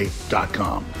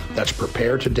PrepareToday.com. That's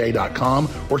PrepareToday.com,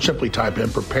 or simply type in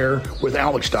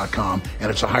PrepareWithAlex.com,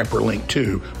 and it's a hyperlink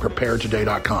to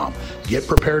PrepareToday.com. Get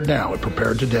prepared now at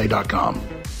PrepareToday.com.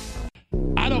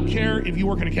 I don't care if you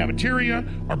work in a cafeteria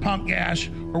or pump gas,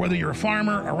 or whether you're a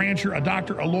farmer, a rancher, a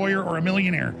doctor, a lawyer, or a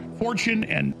millionaire. Fortune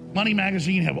and Money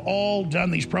Magazine have all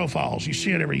done these profiles. You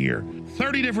see it every year.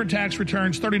 30 different tax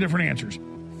returns, 30 different answers.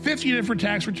 50 different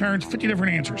tax returns, 50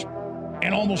 different answers.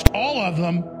 And almost all of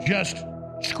them just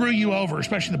screw you over,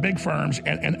 especially the big firms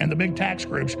and the big tax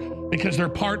groups, because they're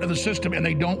part of the system and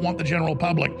they don't want the general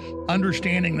public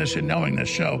understanding this and knowing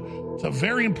this. So it's a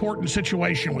very important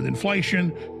situation with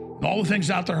inflation and all the things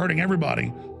out there hurting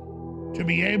everybody, to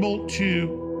be able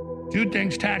to do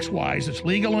things tax-wise that's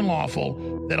legal and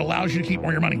lawful that allows you to keep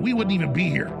more of your money. We wouldn't even be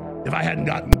here if I hadn't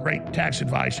gotten great tax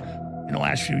advice in the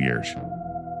last few years.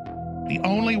 The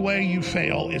only way you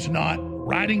fail is not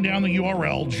writing down the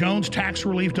URL,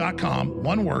 jonestaxrelief.com,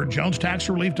 one word,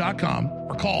 jonestaxrelief.com,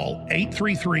 or call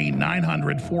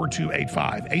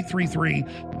 833-900-4285,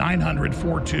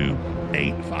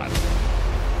 833-900-4285.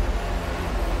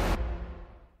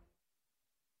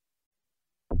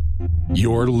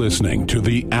 You're listening to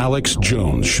The Alex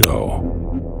Jones Show.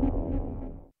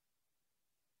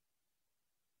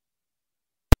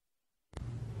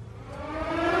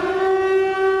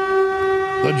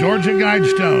 The Georgia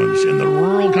Guidestones in the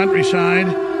rural countryside,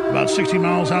 about 60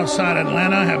 miles outside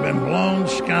Atlanta, have been blown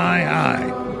sky high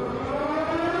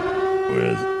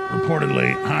with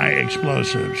reportedly high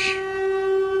explosives.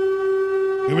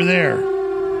 We were there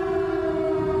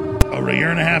over a year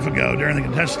and a half ago during the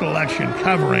contested election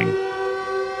covering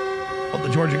what the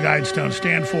Georgia Guidestones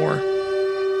stand for.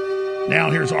 Now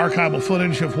here's archival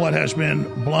footage of what has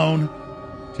been blown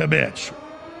to bits.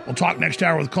 We'll talk next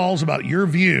hour with calls about your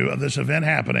view of this event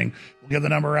happening. We'll give the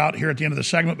number out here at the end of the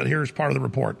segment, but here's part of the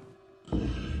report.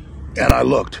 And I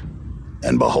looked,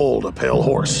 and behold, a pale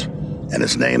horse, and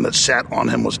his name that sat on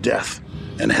him was Death,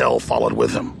 and hell followed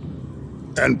with him.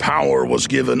 And power was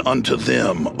given unto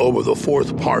them over the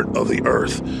fourth part of the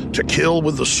earth, to kill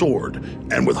with the sword,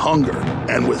 and with hunger,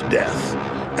 and with death,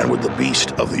 and with the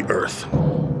beast of the earth.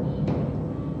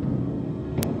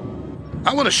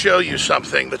 I want to show you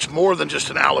something that's more than just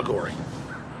an allegory.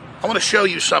 I want to show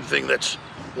you something that's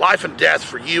life and death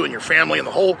for you and your family and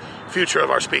the whole future of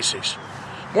our species.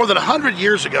 More than 100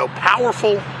 years ago,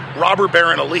 powerful robber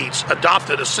baron elites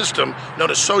adopted a system known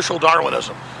as social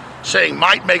Darwinism, saying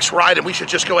might makes right and we should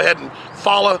just go ahead and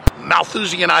follow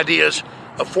Malthusian ideas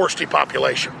of forced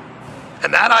depopulation.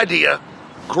 And that idea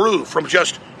grew from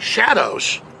just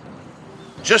shadows,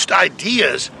 just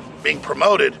ideas being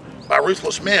promoted by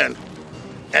ruthless men,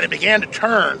 and it began to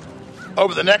turn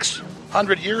over the next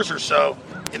 100 years or so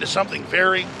into something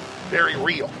very, very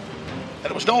real. And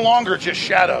it was no longer just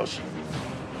shadows.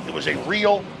 It was a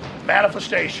real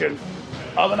manifestation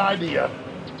of an idea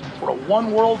for a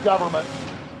one-world government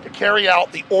to carry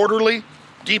out the orderly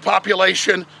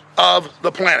depopulation of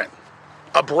the planet.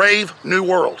 A brave new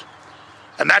world.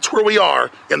 And that's where we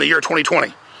are in the year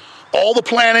 2020. All the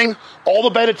planning, all the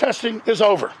beta testing is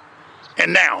over.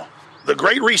 And now, the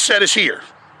Great Reset is here.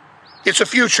 It's a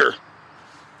future.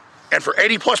 And for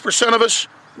 80+% of us,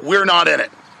 we're not in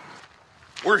it.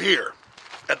 We're here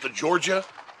at the Georgia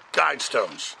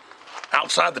Guidestones,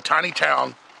 outside the tiny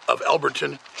town of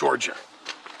Elberton, Georgia.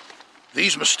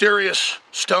 These mysterious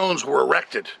stones were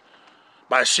erected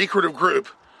by a secretive group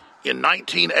in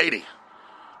 1980.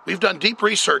 We've done deep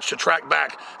research to track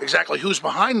back exactly who's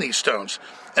behind these stones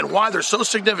and why they're so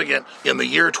significant in the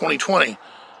year 2020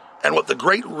 and what the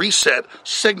Great Reset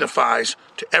signifies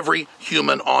to every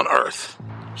human on Earth.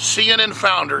 CNN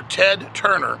founder Ted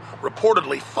Turner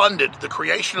reportedly funded the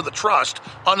creation of the trust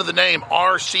under the name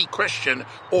R.C. Christian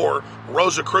or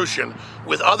Rosicrucian,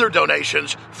 with other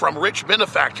donations from rich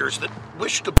benefactors that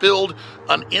wish to build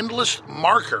an endless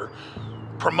marker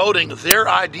promoting their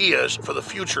ideas for the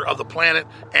future of the planet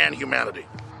and humanity.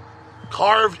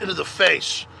 Carved into the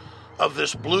face of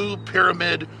this blue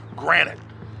pyramid granite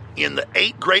in the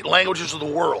 8 great languages of the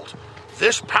world,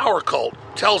 this power cult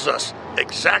tells us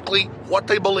exactly what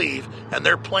they believe and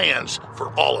their plans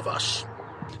for all of us.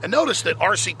 And notice that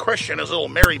R.C. Christian and his little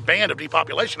merry band of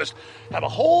depopulationists have a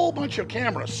whole bunch of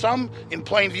cameras, some in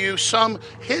plain view, some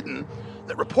hidden,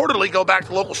 that reportedly go back to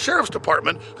the local sheriff's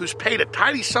department, who's paid a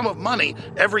tidy sum of money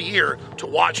every year to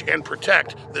watch and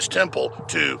protect this temple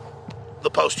to the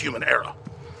post-human era.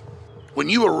 When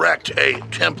you erect a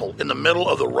temple in the middle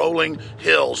of the rolling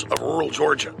hills of rural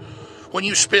Georgia, when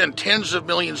you spend tens of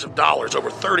millions of dollars over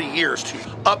 30 years to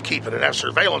upkeep it and have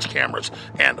surveillance cameras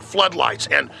and floodlights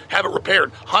and have it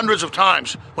repaired hundreds of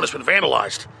times when it's been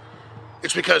vandalized,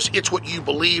 it's because it's what you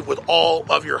believe with all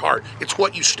of your heart. It's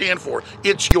what you stand for.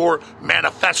 It's your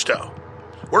manifesto.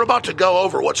 We're about to go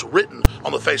over what's written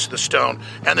on the face of the stone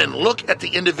and then look at the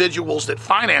individuals that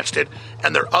financed it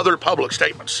and their other public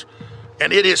statements.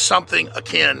 And it is something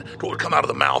akin to what would come out of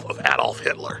the mouth of Adolf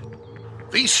Hitler.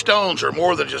 These stones are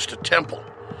more than just a temple.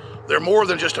 They're more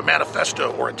than just a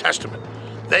manifesto or a testament.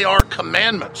 They are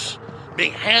commandments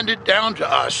being handed down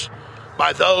to us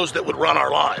by those that would run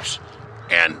our lives.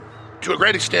 And to a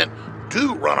great extent,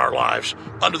 do run our lives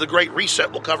under the Great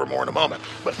Reset. We'll cover more in a moment.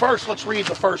 But first, let's read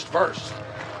the first verse.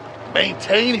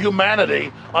 Maintain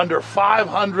humanity under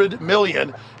 500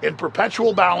 million in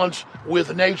perpetual balance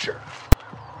with nature.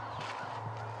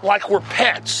 Like we're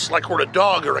pets, like we're a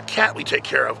dog or a cat we take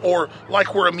care of, or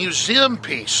like we're a museum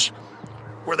piece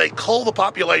where they cull the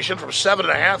population from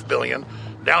 7.5 billion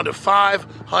down to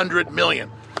 500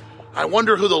 million. I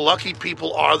wonder who the lucky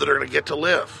people are that are going to get to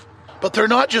live. But they're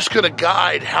not just going to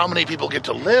guide how many people get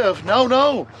to live.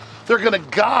 No. They're going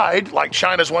to guide, like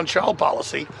China's one-child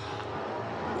policy,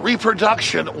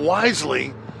 reproduction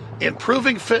wisely,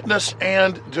 improving fitness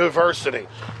and diversity.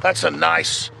 That's a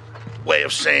nice way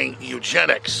of saying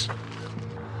eugenics.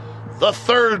 The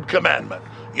third commandment,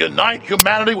 unite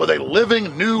humanity with a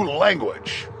living new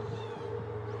language.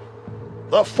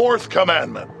 The fourth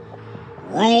commandment,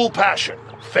 rule passion,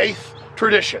 faith,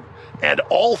 tradition, and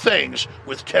all things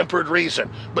with tempered reason.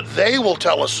 But they will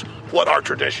tell us what our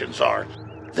traditions are.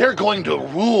 They're going to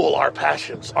rule our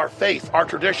passions, our faith, our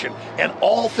tradition, and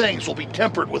all things will be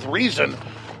tempered with reason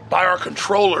by our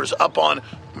controllers up on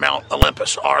Mount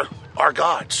Olympus, our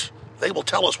gods. They will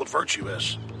tell us what virtue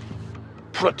is.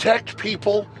 Protect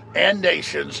people and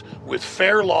nations with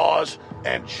fair laws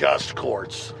and just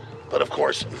courts. But of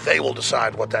course, they will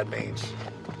decide what that means.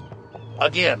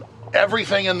 Again,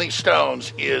 everything in these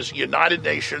stones is United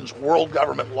Nations world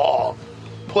government law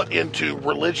put into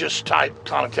religious type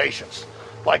connotations.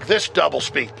 Like this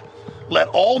doublespeak. Let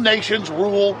all nations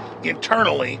rule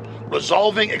internally,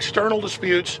 resolving external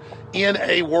disputes in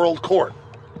a world court.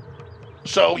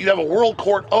 So you have a world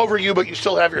court over you, but you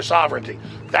still have your sovereignty.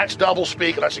 That's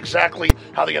doublespeak, and that's exactly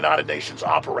how the United Nations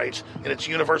operates in its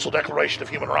Universal Declaration of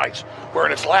Human Rights, where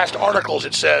in its last articles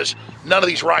it says none of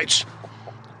these rights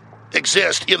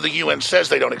exist if the UN says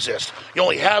they don't exist. You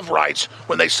only have rights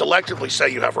when they selectively say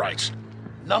you have rights.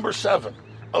 Number 7,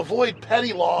 avoid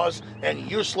petty laws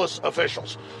and useless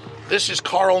officials. This is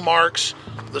Karl Marx.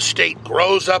 The state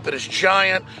grows up, it is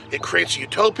giant, it creates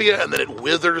utopia, and then it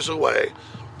withers away.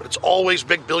 But it's always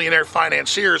big billionaire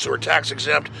financiers who are tax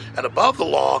exempt and above the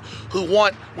law who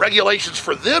want regulations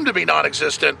for them to be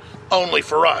non-existent only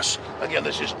for us. Again,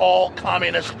 this is all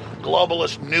communist,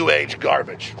 globalist, new age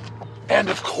garbage. And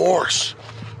of course,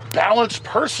 balance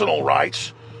personal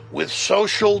rights with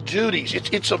social duties.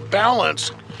 It's a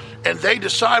balance, and they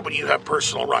decide when you have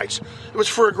personal rights. If it's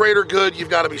for a greater good,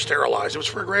 you've got to be sterilized. If it's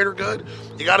for a greater good,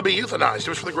 you got to be euthanized. If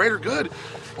it's for the greater good,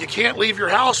 you can't leave your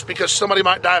house because somebody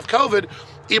might die of COVID,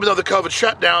 even though the COVID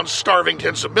shutdown's starving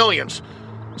tens of millions.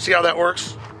 See how that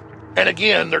works? And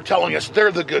again, they're telling us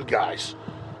they're the good guys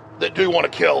that do want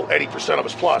to kill 80% of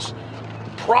us plus.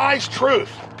 Prize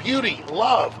truth, beauty,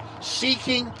 love,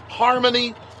 seeking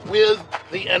harmony with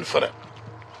the infinite.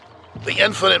 The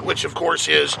infinite, which of course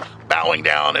is bowing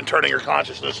down and turning your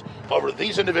consciousness over to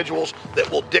these individuals that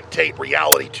will dictate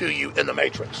reality to you in the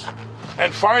matrix.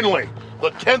 And finally,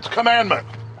 the 10th commandment,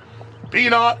 be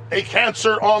not a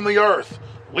cancer on the earth.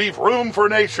 Leave room for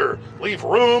nature. Leave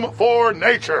room for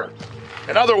nature.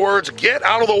 In other words, get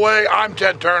out of the way. I'm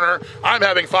Ted Turner. I'm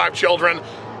having 5 children,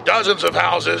 dozens of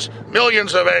houses,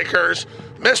 millions of acres,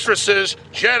 mistresses,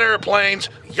 jet airplanes,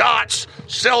 yachts,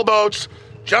 sailboats,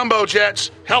 jumbo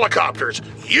jets, helicopters.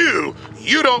 You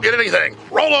don't get anything.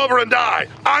 Roll over and die.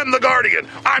 I'm the Guardian.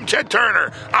 I'm Ted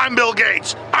Turner. I'm Bill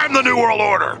Gates. I'm the New World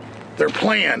Order. Their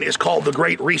plan is called the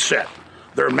Great Reset.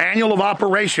 Their manual of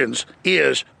operations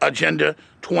is Agenda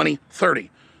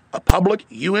 2030, a public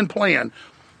UN plan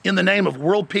in the name of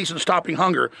world peace and stopping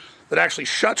hunger that actually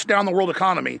shuts down the world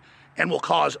economy and will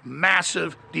cause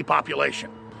massive depopulation.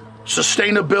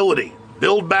 Sustainability,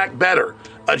 build back better,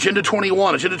 Agenda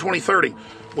 21, Agenda 2030.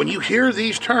 When you hear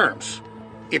these terms,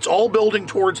 it's all building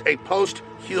towards a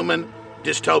post-human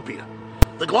dystopia.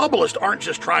 The globalists aren't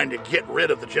just trying to get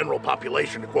rid of the general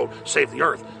population to, quote, save the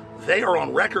earth. They are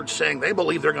on record saying they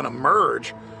believe they're going to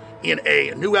merge in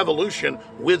a new evolution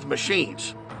with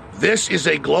machines. This is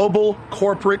a global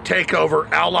corporate takeover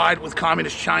allied with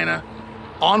communist China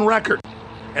on record.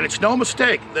 And it's no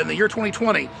mistake that in the year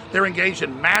 2020, they're engaged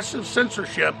in massive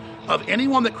censorship of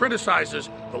anyone that criticizes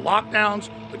the lockdowns,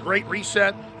 the Great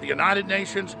Reset, the United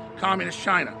Nations, communist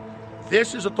China.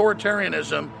 This is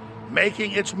authoritarianism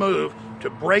making its move to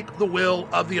break the will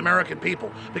of the American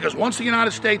people. Because once the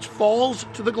United States falls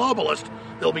to the globalist,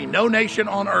 there'll be no nation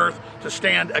on earth to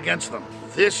stand against them.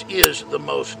 This is the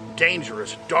most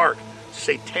dangerous, dark,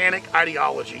 satanic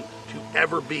ideology to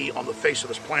ever be on the face of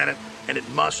this planet, and it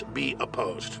must be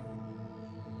opposed.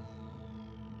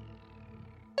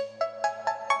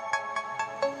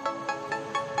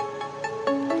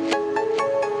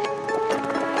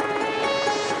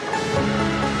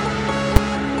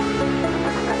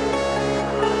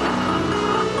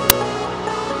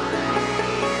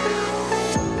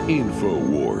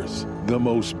 InfoWars, the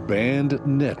most banned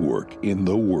network in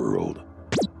the world.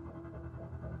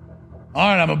 All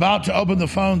right, I'm about to open the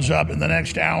phones up in the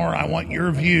next hour. I want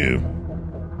your view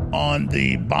on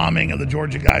the bombing of the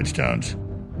Georgia Guidestones.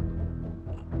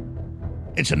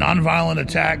 It's a nonviolent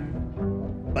attack.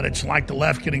 but it's like the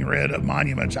left getting rid of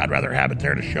monuments. I'd rather have it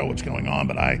there to show what's going on,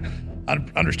 but I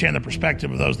understand the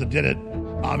perspective of those that did it,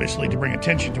 obviously, to bring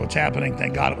attention to what's happening.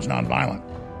 Thank God it was nonviolent.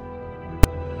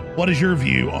 What is your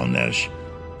view on this?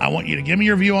 I want you to give me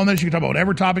your view on this. You can talk about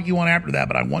whatever topic you want after that,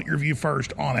 but I want your view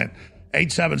first on it.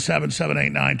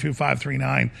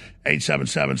 877-789-2539,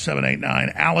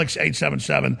 877-789, Alex,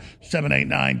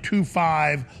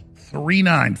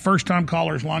 877-789-2539. First-time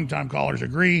callers, long-time callers,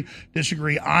 agree,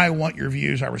 disagree. I want your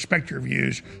views. I respect your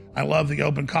views. I love the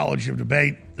open college of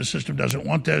debate. The system doesn't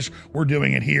want this. We're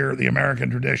doing it here, the American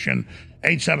tradition.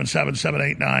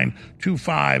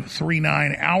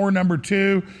 877-789-2539. Hour number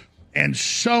 2, and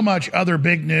so much other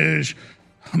big news.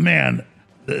 Man,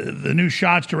 the new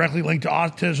shots directly linked to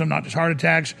autism, not just heart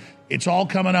attacks. It's all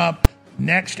coming up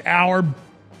next hour.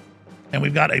 And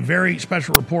we've got a very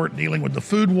special report dealing with the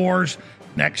food wars.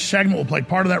 Next segment, we'll play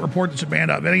part of that report that's at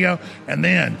band.video. And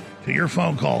then to your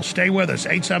phone call. Stay with us,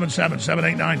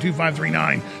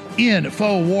 877-789-2539,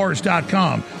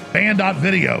 Infowars.com,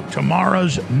 band.video,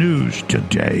 tomorrow's news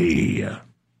today.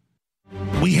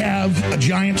 We have a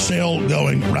giant sale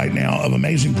going right now of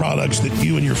amazing products that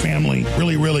you and your family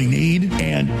really, really need.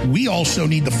 And we also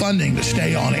need the funding to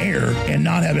stay on air and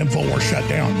not have InfoWars shut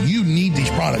down. You need these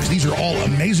products. These are all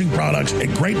amazing products at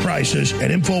great prices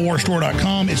at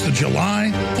InfoWarsStore.com. It's the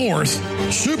July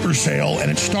 4th super sale, and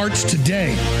it starts today.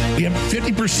 We have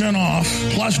 50% off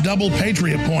plus double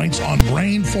Patriot points on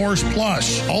Brain Force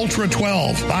Plus, Ultra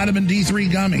 12, Vitamin D3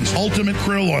 gummies, Ultimate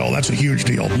Krill Oil. That's a huge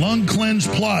deal. Lung Cleanse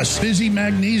Plus, Fizzy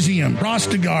Magnesium,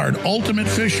 Prostagard, Ultimate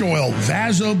Fish Oil,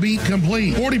 VasoBeat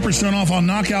Complete, 40% off on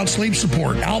Knockout Sleep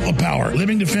Support, Alpha Power,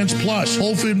 Living Defense Plus,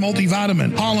 Whole Food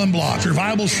Multivitamin, Pollen Block,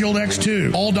 Survival Shield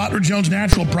X2, all Dr. Jones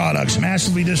natural products,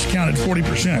 massively discounted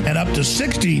 40%, and up to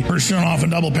 60% off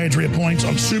and double Patriot points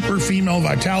on Super Female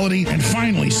Vitality, and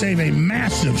finally save a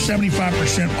massive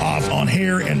 75% off on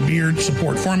hair and beard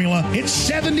support formula. It's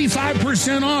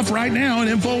 75% off right now at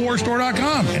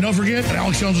InfoWarsStore.com. And don't forget an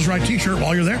Alex Jones is Right t-shirt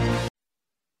while you're there.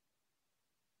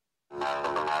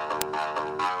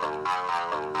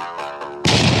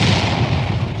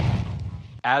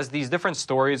 As these different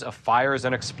stories of fires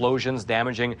and explosions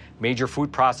damaging major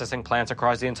food processing plants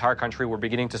across the entire country were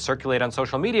beginning to circulate on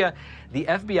social media, the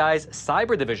FBI's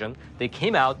cyber division, they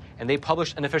came out and they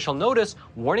published an official notice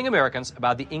warning Americans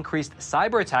about the increased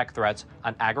cyber attack threats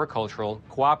on agricultural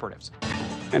cooperatives.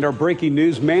 And our breaking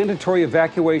news, mandatory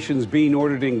evacuations being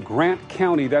ordered in Grant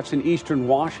County. That's in eastern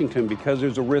Washington because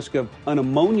there's a risk of an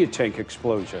ammonia tank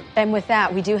explosion. And with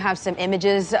that, we do have some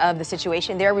images of the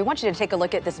situation there. We want you to take a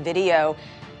look at this video.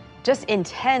 Just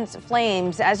intense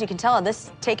flames. As you can tell, this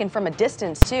taken from a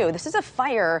distance, too. This is a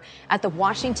fire at the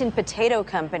Washington Potato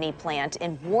Company plant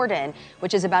in Warden,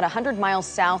 which is about 100 miles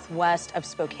southwest of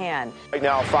Spokane. Right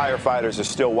now, firefighters are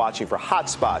still watching for hot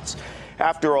spots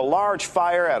after a large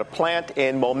fire at a plant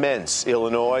in Momence,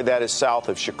 Illinois, that is south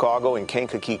of Chicago in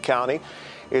Kankakee County.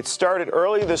 It started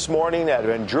early this morning at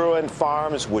Van Druin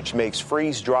Farms, which makes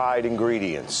freeze-dried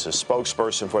ingredients. A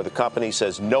spokesperson for the company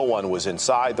says no one was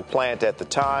inside the plant at the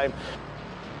time.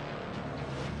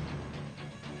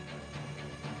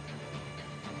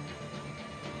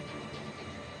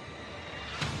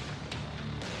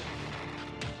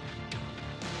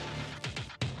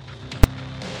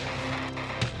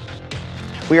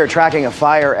 We are tracking a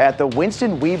fire at the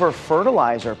Winston Weaver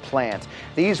fertilizer plant.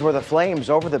 These were the flames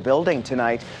over the building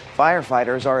tonight.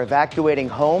 Firefighters are evacuating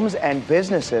homes and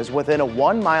businesses within a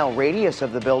 1-mile radius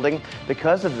of the building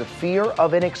because of the fear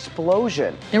of an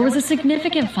explosion. There was a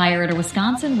significant fire at a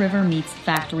Wisconsin River Meats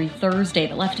factory Thursday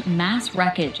that left mass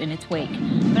wreckage in its wake.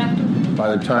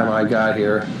 By the time I got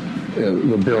here,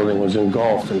 the building was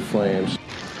engulfed in flames.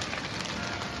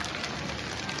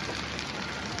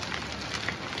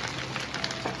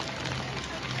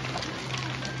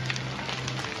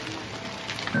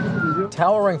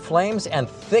 Towering flames and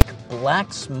thick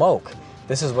black smoke.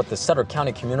 This is what the Sutter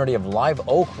County community of Live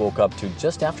Oak woke up to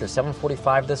just after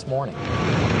 7:45 this morning.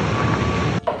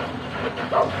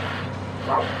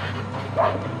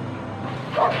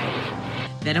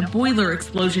 Then a boiler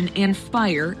explosion and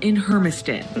fire in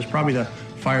Hermiston. It was probably the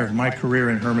fire of my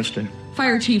career in Hermiston.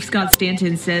 Fire Chief Scott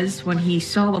Stanton says when he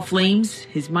saw the flames,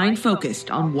 his mind focused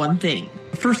on one thing.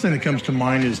 The first thing that comes to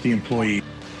mind is the employee.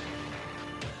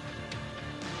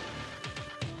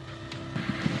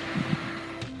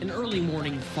 Early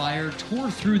morning fire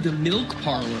tore through the milk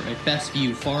parlor at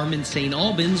Bestview Farm in St.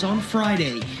 Albans on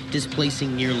Friday,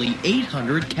 displacing nearly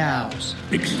 800 cows.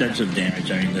 Extensive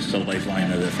damage. I mean, that's the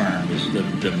lifeline of the farm is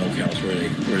the milk house where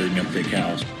they milk the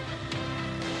cows.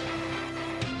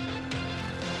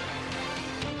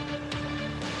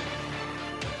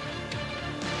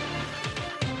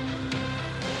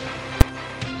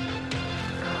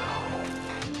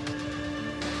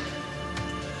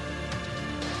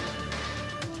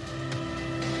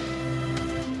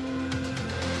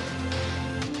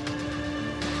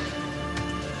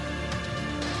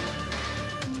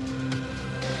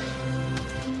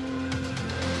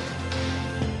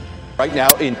 Right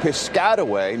now in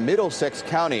Piscataway, Middlesex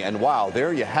County, and wow,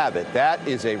 there you have it. That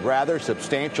is a rather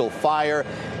substantial fire.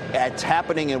 It's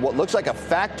happening in what looks like a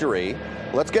factory.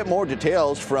 Let's get more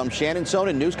details from Shannon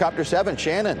Sonnen, Newscopter 7.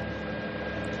 Shannon.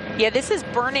 Yeah, this is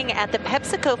burning at the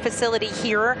PepsiCo facility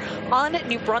here on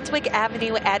New Brunswick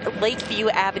Avenue at Lakeview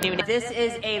Avenue. This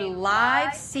is a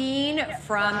live scene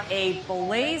from a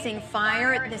blazing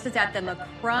fire. This is at the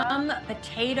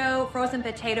McCrum frozen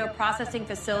potato processing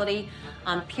facility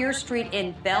on Pierce Street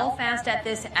in Belfast at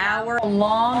this hour. A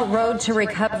long road to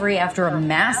recovery after a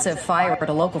massive fire at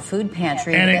a local food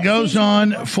pantry. And it goes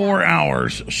on 4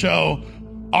 hours. So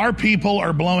our people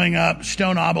are blowing up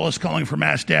stone obelisk calling for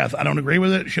mass death. I don't agree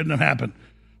with it. It shouldn't have happened,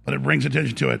 but it brings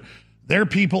attention to it. Their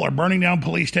people are burning down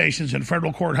police stations and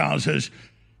federal courthouses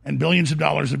and billions of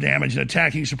dollars of damage and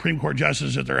attacking Supreme Court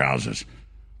justices at their houses.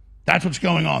 That's what's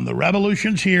going on. The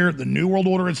revolution's here. The New World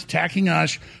Order is attacking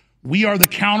us. We are the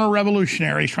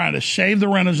counter-revolutionaries trying to save the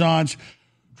Renaissance,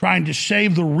 trying to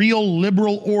save the real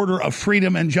liberal order of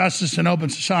freedom and justice and open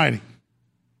society.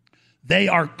 They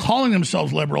are calling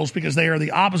themselves liberals because they are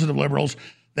the opposite of liberals.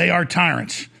 They are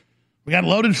tyrants. We got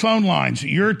loaded phone lines.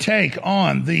 Your take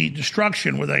on the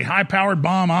destruction with a high-powered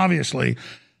bomb, obviously,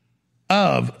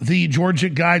 of the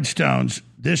Georgia Guidestones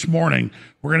this morning.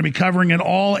 We're going to be covering it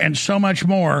all and so much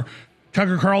more.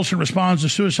 Tucker Carlson responds to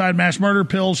suicide, mass murder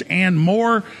pills, and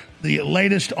more. The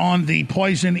latest on the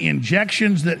poison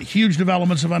injections, that huge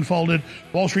developments have unfolded.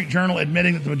 Wall Street Journal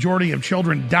admitting that the majority of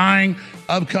children dying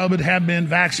of COVID have been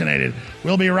vaccinated.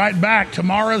 We'll be right back.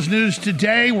 Tomorrow's news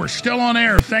today. We're still on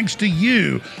air thanks to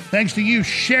you. Thanks to you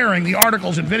sharing the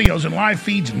articles and videos and live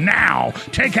feeds now.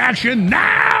 Take action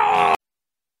now!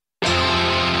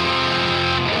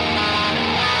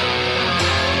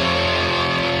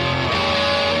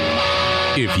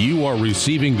 If you are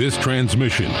receiving this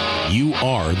transmission, you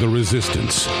are the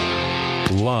resistance.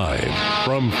 Live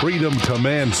from Freedom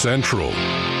Command Central,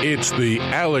 it's the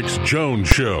Alex Jones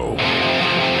Show. A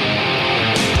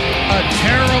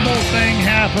terrible thing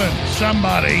happened.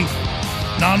 Somebody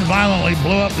nonviolently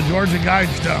blew up the Georgia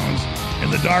Guidestones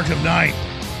in the dark of night.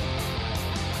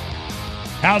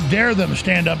 How dare them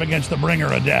stand up against the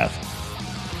bringer of death?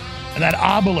 And that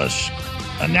obelisk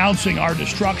announcing our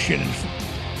destruction and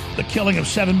the killing of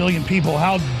 7 million people.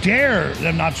 How dare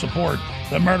them not support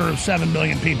the murder of 7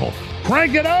 million people?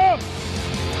 Crank it up!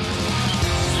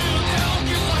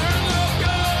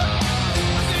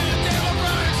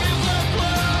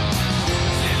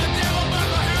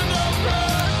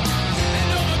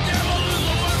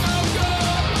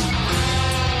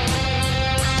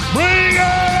 Bring her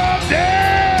up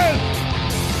death!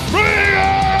 Bring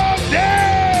her up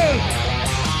death!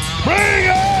 Bring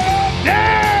her up death!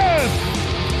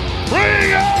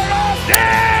 Bring her up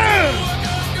death!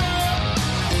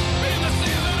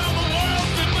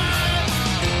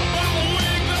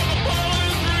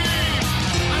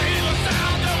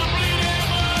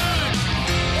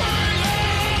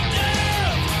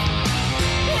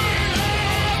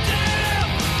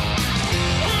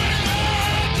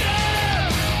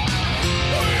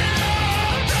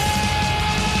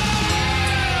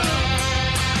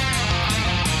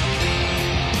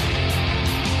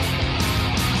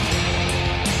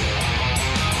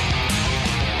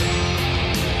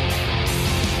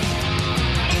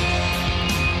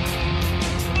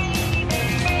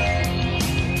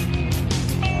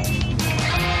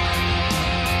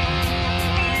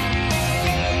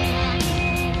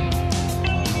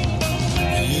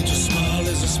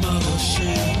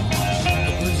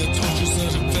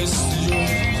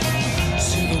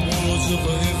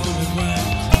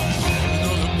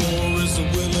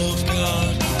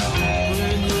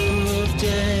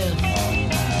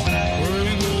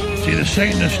 See, the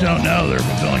Satanists don't know they're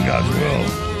fulfilling God's will.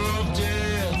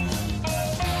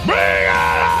 Bring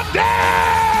out of death!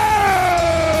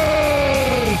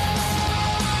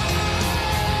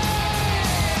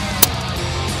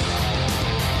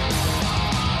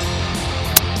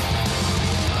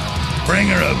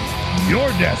 Bringer of your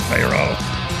death, Pharaoh.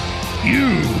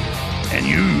 You and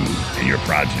your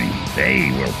progeny,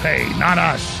 they will pay, not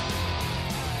us.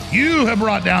 You have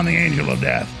brought down the angel of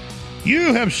death.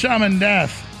 You have summoned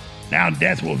death. Now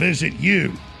death will visit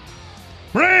you.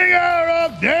 Bringer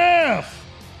of death!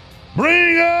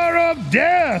 Bringer of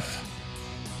death!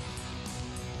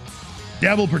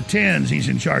 Devil pretends he's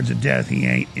in charge of death. He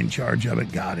ain't in charge of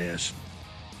it. God is.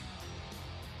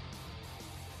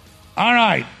 All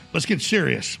right, let's get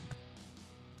serious.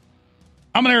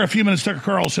 I'm going to air a few minutes Tucker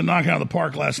Carlson knocking out of the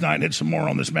park last night and hit some more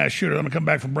on this mass shooter. I'm going to come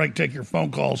back from break, take your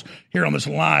phone calls here on this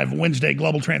live Wednesday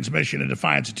global transmission in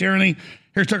defiance of tyranny.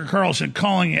 Here's Tucker Carlson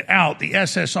calling it out. The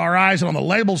SSRIs, and on the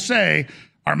label say,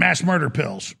 are mass murder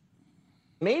pills.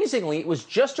 Amazingly, it was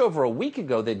just over a week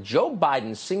ago that Joe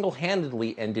Biden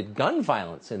single-handedly ended gun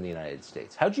violence in the United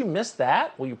States. How'd you miss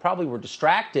that? Well, you probably were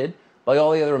distracted by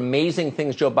all the other amazing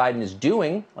things Joe Biden is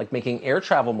doing, like making air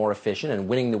travel more efficient and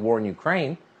winning the war in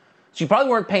Ukraine. So you probably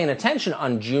weren't paying attention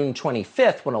on June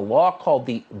 25th when a law called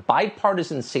the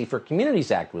Bipartisan Safer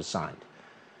Communities Act was signed.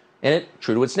 And it,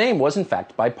 true to its name, was in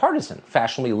fact bipartisan.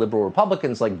 Fashionably liberal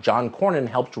Republicans like John Cornyn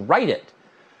helped write it.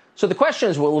 So the question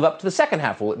is, will it live up to the second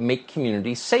half? Will it make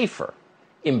communities safer?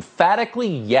 Emphatically,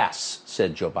 yes,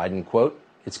 said Joe Biden, quote,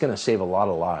 it's going to save a lot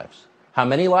of lives. How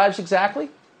many lives exactly?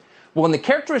 Well, in the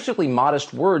characteristically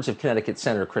modest words of Connecticut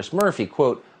Senator Chris Murphy,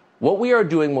 quote, what we are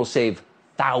doing will save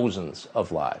thousands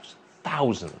of lives.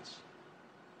 Thousands.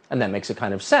 And that makes a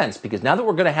kind of sense, because now that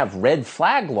we're going to have red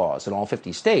flag laws in all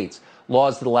 50 states,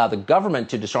 laws that allow the government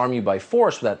to disarm you by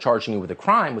force without charging you with a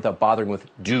crime, without bothering with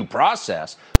due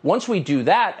process, once we do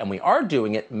that, and we are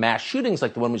doing it, mass shootings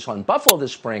like the one we saw in Buffalo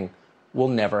this spring will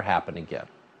never happen again.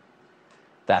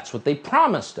 That's what they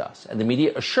promised us, and the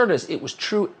media assured us it was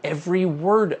true, every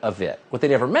word of it. What they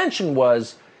never mentioned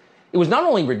was it was not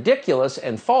only ridiculous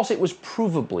and false, it was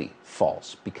provably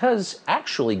false, because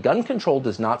actually gun control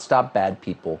does not stop bad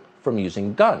people from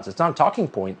using guns. It's not a talking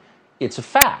point, it's a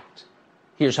fact.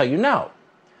 Here's how you know.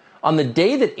 On the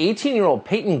day that 18-year-old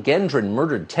Peyton Gendron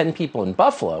murdered 10 people in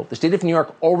Buffalo, the state of New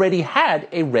York already had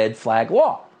a red flag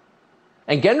law.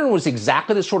 And Gendron was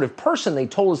exactly the sort of person they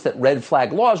told us that red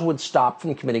flag laws would stop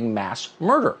from committing mass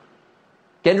murder.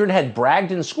 Gendron had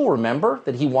bragged in school, remember,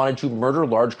 that he wanted to murder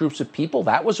large groups of people?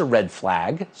 That was a red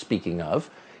flag, speaking of.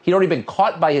 He'd already been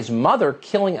caught by his mother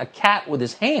killing a cat with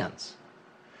his hands.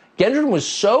 Gendron was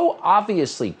so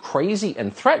obviously crazy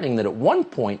and threatening that at one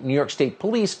point, New York State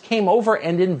Police came over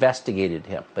and investigated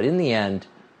him. But in the end,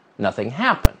 nothing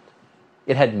happened.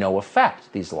 It had no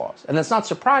effect, these laws. And that's not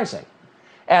surprising.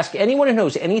 Ask anyone who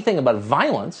knows anything about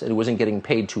violence and who isn't getting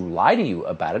paid to lie to you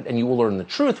about it, and you will learn the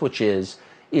truth, which is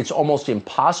it's almost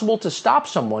impossible to stop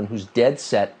someone who's dead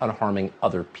set on harming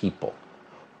other people.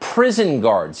 Prison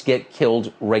guards get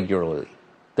killed regularly.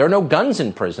 There are no guns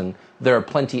in prison. There are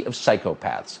plenty of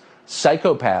psychopaths.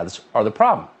 Psychopaths are the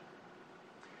problem.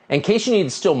 In case you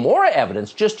need still more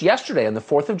evidence, just yesterday on the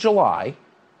 4th of July,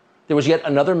 there was yet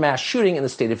another mass shooting in the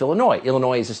state of Illinois.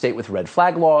 Illinois is a state with red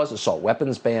flag laws, assault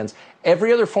weapons bans,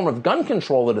 every other form of gun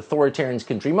control that authoritarians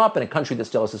can dream up in a country that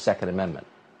still has a Second Amendment.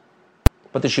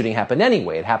 But the shooting happened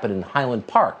anyway. It happened in Highland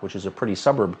Park, which is a pretty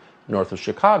suburb north of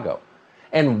Chicago.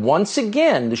 And once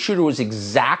again, the shooter was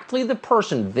exactly the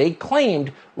person they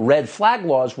claimed red flag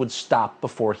laws would stop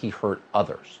before he hurt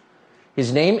others.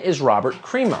 His name is Robert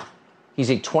Crimo. He's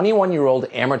a 21-year-old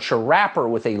amateur rapper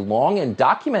with a long and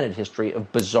documented history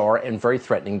of bizarre and very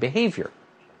threatening behavior.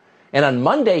 And on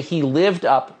Monday, he lived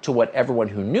up to what everyone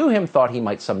who knew him thought he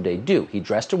might someday do. He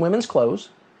dressed in women's clothes.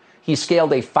 He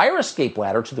scaled a fire escape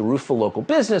ladder to the roof of a local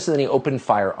business, and then he opened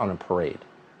fire on a parade.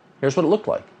 Here's what it looked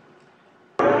like.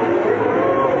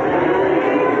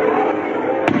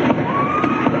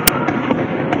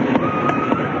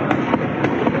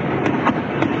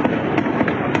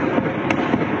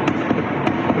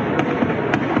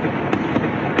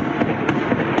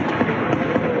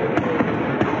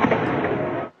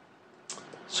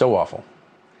 So awful.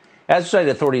 As cited,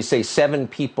 authorities say 7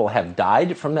 people have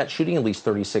died from that shooting. At least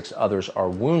 36 others are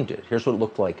wounded. Here's what it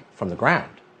looked like from the ground.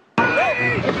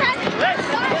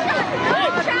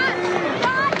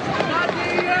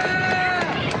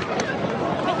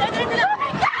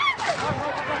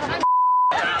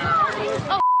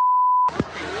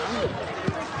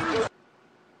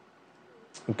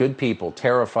 Good people,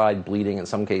 terrified, bleeding, in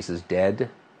some cases dead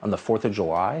on the 4th of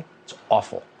July. It's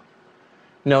awful.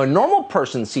 Now, a normal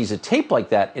person sees a tape like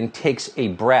that and takes a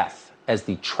breath as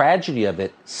the tragedy of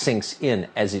it sinks in,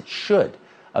 as it should.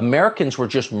 Americans were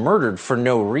just murdered for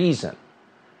no reason.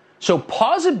 So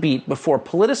pause a beat before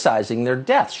politicizing their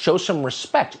deaths. Show some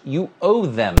respect. You owe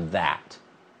them that.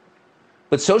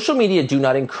 But social media do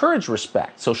not encourage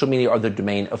respect. Social media are the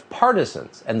domain of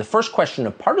partisans. And the first question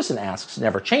a partisan asks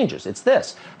never changes. It's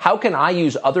this: how can I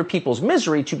use other people's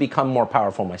misery to become more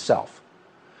powerful myself?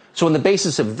 So on the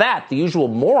basis of that, the usual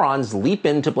morons leap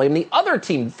in to blame the other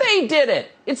team. They did it.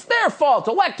 It's their fault.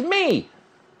 Elect me.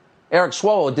 Eric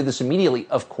Swalwell did this immediately,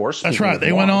 of course. That's right.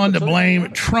 They went on to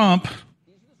blame Trump,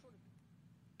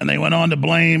 and they went on to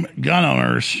blame gun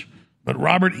owners. But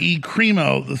Robert E.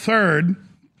 Crimo III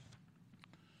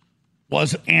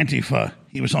was Antifa.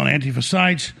 He was on Antifa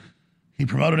sites. He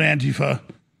promoted Antifa.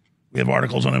 We have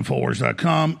articles on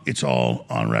Infowars.com. It's all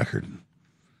on record.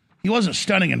 He wasn't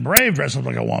stunning and brave, dressed up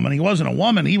like a woman. He wasn't a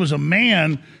woman. He was a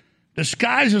man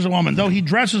disguised as a woman, though he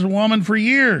dressed as a woman for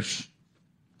years.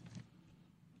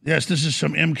 Yes, this is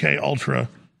some MK Ultra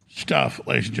stuff,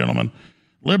 ladies and gentlemen.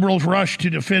 Liberals rush to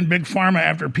defend Big Pharma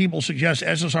after people suggest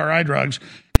SSRI drugs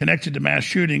connected to mass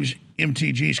shootings.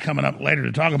 MTG's coming up later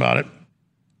to talk about it.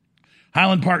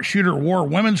 Highland Park shooter wore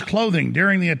women's clothing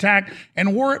during the attack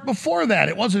and wore it before that.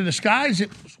 It wasn't a disguise. It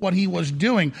was what he was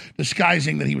doing,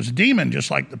 disguising that he was a demon, just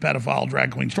like the pedophile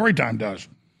drag queen Storytime does.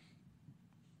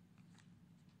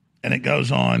 And it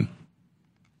goes on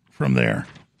from there.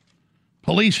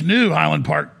 Police knew Highland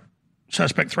Park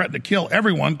suspect threatened to kill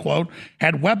everyone, quote,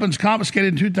 had weapons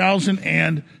confiscated in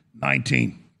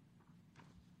 2019.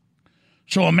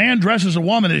 So a man dressed as a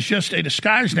woman is just a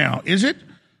disguise now, is it?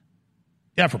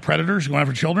 Yeah, for predators going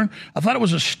after children. I thought it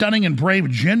was a stunning and brave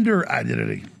gender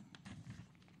identity.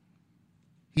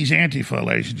 He's Antifa,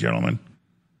 ladies and gentlemen,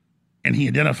 and he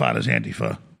identified as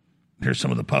Antifa. Here's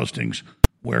some of the postings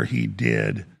where he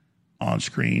did on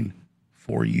screen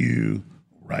for you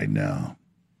right now.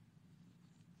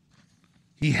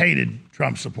 He hated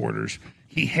Trump supporters.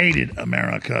 He hated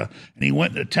America, and he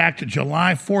went and attacked the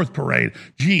July 4th parade.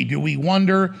 Gee, do we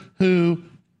wonder who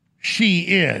she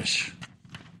is?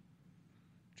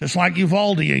 Just like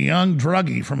Uvalde, a young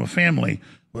druggie from a family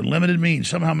with limited means,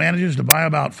 somehow manages to buy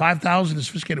about 5,000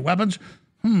 sophisticated weapons?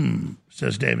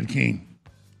 Says David Keene.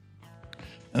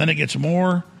 And then it gets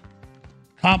more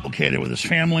complicated with his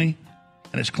family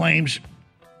and his claims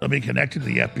they'll be connected to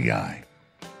the FBI.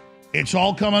 It's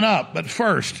all coming up, but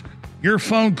first, your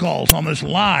phone calls on this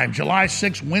live July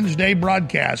 6th Wednesday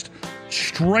broadcast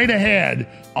straight ahead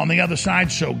on the other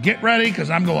side. So get ready, because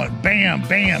I'm going bam,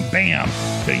 bam, bam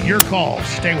to your calls.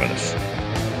 Stay with us.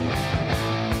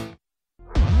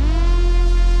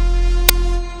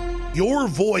 Your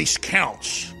voice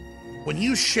counts. When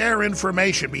you share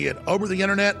information, be it over the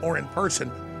internet or in person,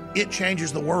 it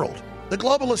changes the world. The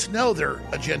globalists know their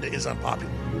agenda is unpopular.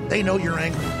 They know you're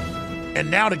angry. And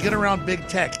now to get around big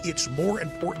tech, it's more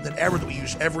important than ever that we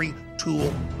use every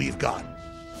tool we've got.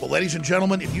 Well, ladies and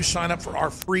gentlemen, if you sign up for our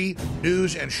free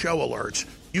news and show alerts,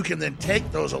 you can then take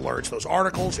those alerts, those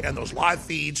articles, and those live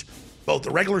feeds, both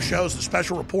the regular shows, the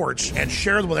special reports, and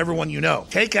share them with everyone you know.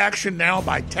 Take action now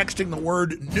by texting the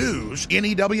word NEWS,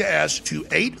 N-E-W-S, to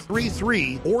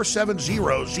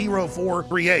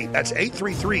 833-470-0438. That's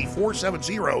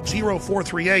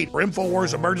 833-470-0438 for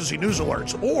InfoWars Emergency News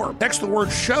Alerts. Or text the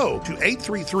word SHOW to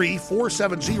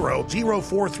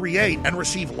 833-470-0438 and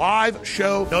receive live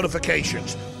show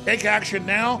notifications. Take action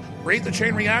now, create the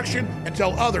chain reaction, and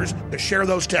tell others to share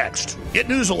those texts. Get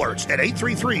news alerts at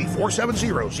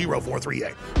 833-470-0438.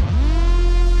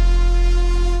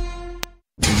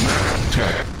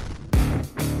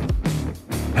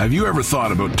 Have you ever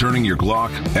thought about turning your Glock,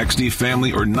 XD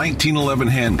Family, or 1911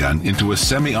 handgun into a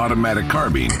semi-automatic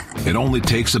carbine? It only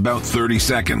takes about 30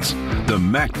 seconds. The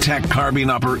MacTac Carbine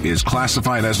Upper is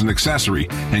classified as an accessory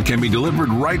and can be delivered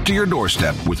right to your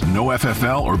doorstep with no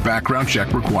FFL or background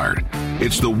check required.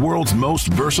 It's the world's most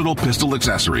versatile pistol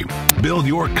accessory. Build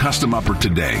your custom upper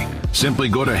today. Simply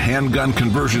go to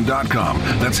handgunconversion.com.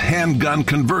 That's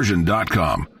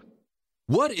handgunconversion.com.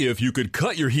 What if you could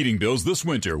cut your heating bills this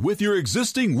winter with your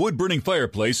existing wood-burning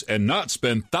fireplace and not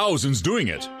spend thousands doing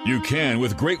it? You can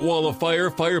with Great Wall of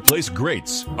Fire fireplace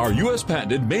grates. Our U.S.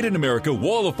 patented made-in-America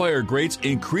Wall of Fire grates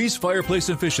increase fireplace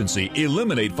efficiency,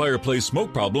 eliminate fireplace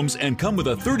smoke problems, and come with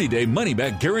a 30-day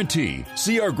money-back guarantee.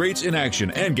 See our grates in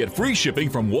action and get free shipping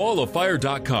from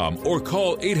walloffire.com or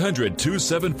call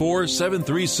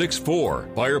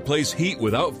 800-274-7364. Fireplace heat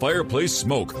without fireplace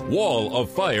smoke.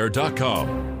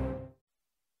 walloffire.com.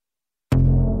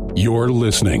 You're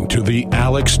listening to The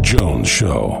Alex Jones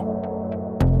Show.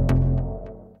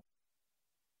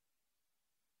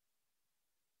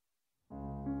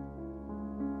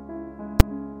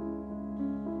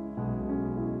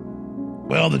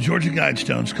 Well, the Georgia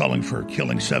Guidestones calling for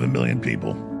killing 7 million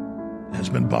people has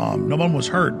been bombed. No one was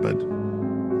hurt, but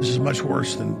this is much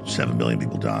worse than 7 million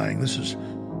people dying. This is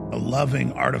a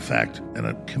loving artifact and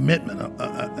a commitment,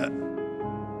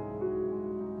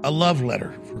 a love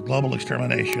letter for global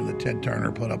extermination that Ted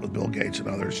Turner put up with Bill Gates and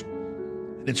others.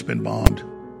 And it's been bombed.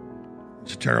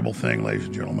 It's a terrible thing, ladies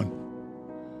and gentlemen.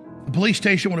 The police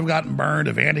station would have gotten burned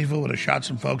if Antifa would have shot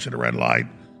some folks at a red light.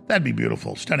 That'd be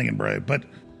beautiful, stunning and brave. But if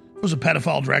it was a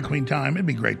pedophile drag queen time, it'd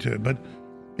be great too. But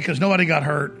because nobody got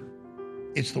hurt,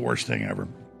 it's the worst thing ever.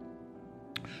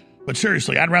 But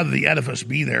seriously, I'd rather the edifice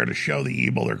be there to show the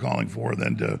evil they're calling for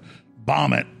than to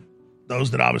bomb it.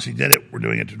 Those that obviously did it were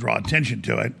doing it to draw attention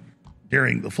to it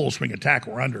during the full swing attack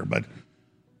we're under. But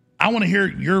I want to hear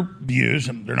your views,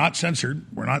 and they're not censored.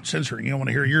 We're not censoring you. I want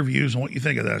to hear your views on what you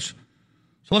think of this.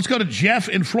 So let's go to Jeff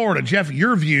in Florida. Jeff,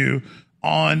 your view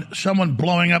on someone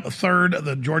blowing up a third of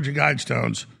the Georgia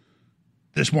Guidestones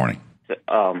this morning.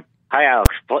 Hi,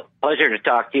 Alex. Pleasure to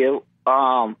talk to you.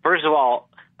 First of all,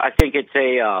 I think it's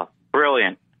a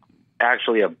brilliant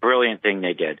thing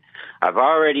they did. I've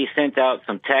already sent out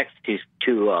some texts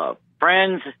to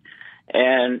friends,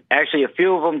 and actually a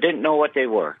few of them didn't know what they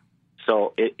were.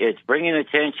 So it's bringing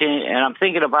attention, and I'm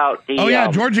thinking about the... Oh, yeah,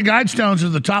 Georgia Guidestones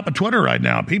is the top of Twitter right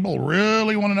now. People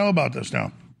really want to know about this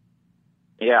now.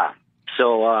 Yeah.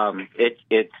 So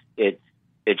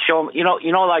it's showing,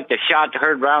 like the shot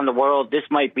heard around the world, this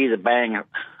might be the bang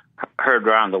heard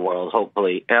around the world,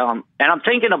 hopefully. And I'm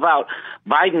thinking about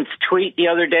Biden's tweet the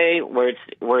other day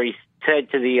where he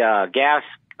said to the gas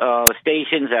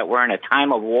stations that we're in a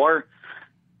time of war.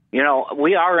 We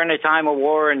are in a time of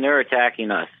war, and they're attacking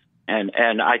us.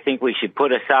 And I think we should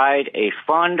put aside a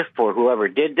fund for whoever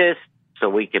did this so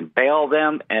we can bail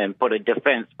them and put a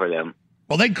defense for them.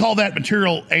 Well, they call that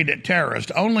material aid to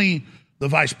terrorists. Only the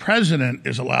vice president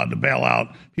is allowed to bail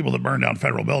out people that burn down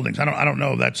federal buildings. I don't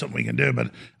know if that's something we can do,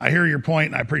 but I hear your point,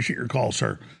 and I appreciate your call,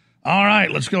 sir. All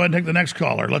right, let's go ahead and take the next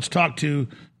caller. Let's talk to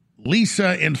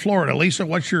Lisa in Florida. Lisa,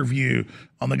 what's your view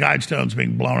on the Guidestones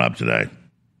being blown up today?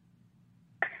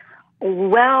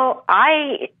 Well,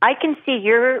 I can see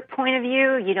your point of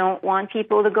view. You don't want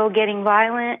people to go getting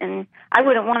violent, and I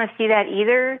wouldn't want to see that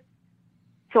either.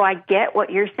 So I get what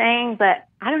you're saying, but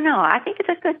I don't know. I think it's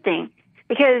a good thing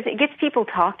because it gets people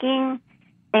talking,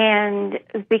 and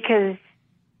because,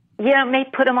 it may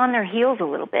put them on their heels a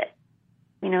little bit.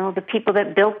 The people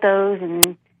that built those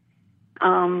and,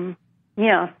 it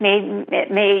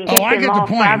may get I them get all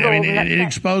the point. I mean, frazzled. it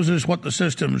exposes what the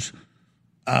system's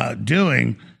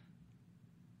doing.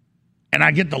 And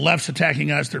I get the left's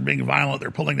attacking us. They're being violent.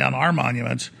 They're pulling down our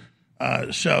monuments.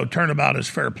 So turnabout is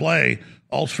fair play.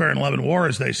 All's fair in love and war,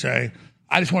 as they say.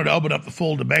 I just wanted to open up the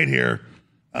full debate here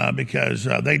because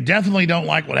they definitely don't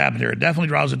like what happened here. It definitely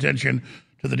draws attention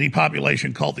to the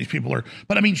depopulation cult these people are.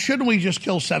 But, I mean, shouldn't we just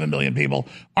kill 7 billion people?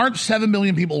 Aren't 7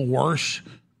 billion people worse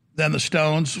than the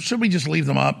Stones? Should we just leave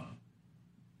them up?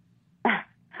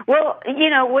 Well,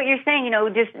 what you're saying,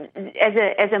 just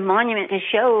as a monument to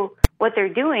show what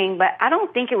they're doing, but I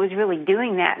don't think it was really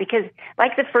doing that because,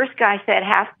 like the first guy said,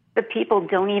 half the people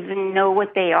don't even know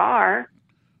what they are.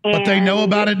 But they know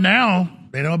about it now.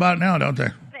 They know about it now, don't they?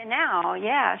 Now,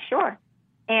 yeah, sure.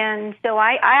 And so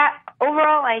I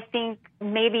overall, I think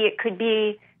maybe it could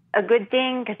be a good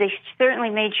thing because they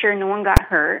certainly made sure no one got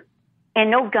hurt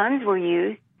and no guns were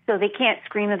used, so they can't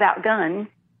scream about guns,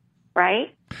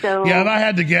 right? So yeah, if I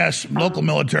had to guess, local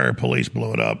military police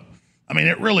blew it up. I mean,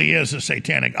 it really is a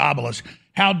satanic obelisk.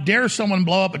 How dare someone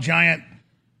blow up a giant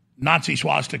Nazi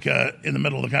swastika in the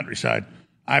middle of the countryside?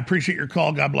 I appreciate your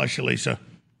call. God bless you, Lisa.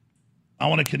 I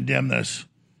want to condemn this.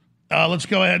 Let's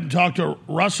go ahead and talk to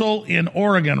Russell in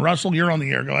Oregon. Russell, you're on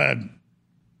the air. Go ahead.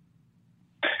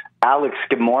 Alex,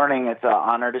 good morning. It's an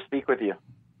honor to speak with you.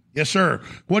 Yes, sir.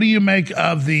 What do you make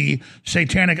of the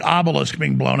satanic obelisk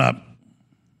being blown up?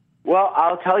 Well,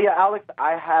 I'll tell you, Alex,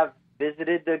 I have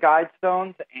visited the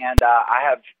Guidestones, and I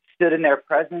have stood in their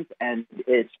presence, and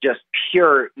it's just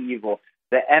pure evil.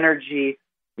 The energy,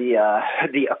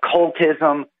 the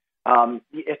occultism.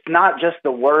 It's not just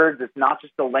the words. It's not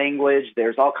just the language.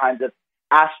 There's all kinds of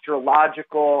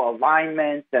astrological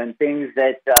alignments and things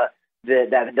that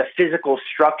the physical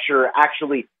structure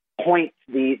actually points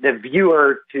the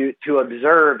viewer to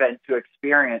observe and to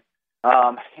experience.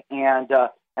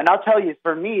 And I'll tell you,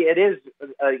 for me, it is,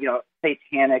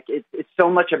 satanic. It's so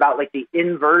much about like the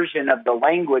inversion of the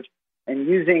language and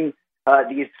using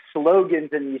these slogans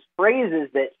and these phrases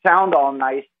that sound all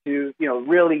nice to,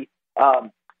 really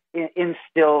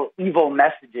instill evil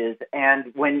messages.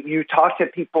 And when you talk to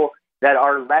people that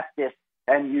are leftist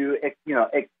and you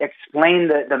explain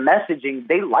the messaging,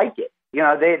 they like it.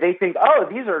 They think, oh,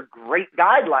 these are great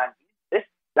guidelines. This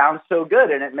sounds so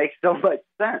good, and it makes so much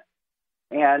sense.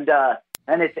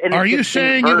 Are you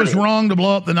saying it was wrong to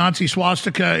blow up the Nazi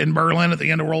swastika in Berlin at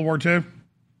the end of World War II?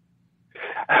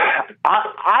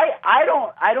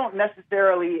 I don't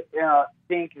necessarily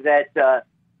think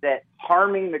that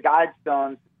harming the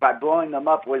Guidestones by blowing them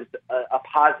up was a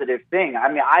positive thing. I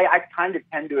mean, I kind of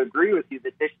tend to agree with you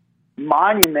that this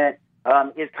monument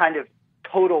is kind of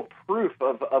total proof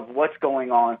of what's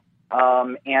going on.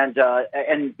 And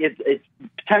it's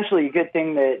potentially a good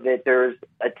thing that there's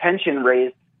attention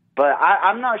raised. But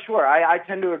I'm not sure. I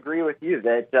tend to agree with you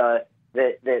that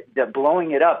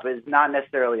blowing it up is not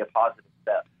necessarily a positive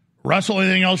step. Russell,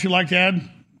 anything else you'd like to add?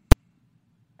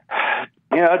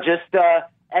 Just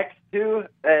X2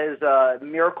 is a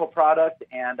miracle product,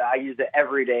 and I use it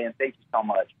every day, and thank you so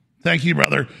much. Thank you,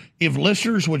 brother. If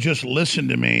listeners would just listen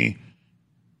to me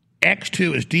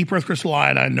X2 is deep earth crystal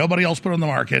iodine. Nobody else put it on the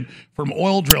market from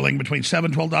oil drilling between 7,000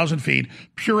 and 12,000 feet.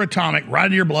 Pure atomic, right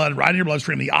in your blood, right in your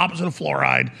bloodstream, the opposite of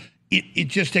fluoride. It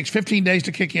just takes 15 days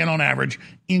to kick in on average.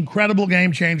 Incredible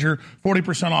game changer.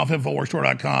 40% off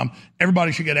InfoWarsStore.com.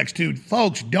 Everybody should get X2.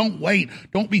 Folks, don't wait.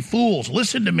 Don't be fools.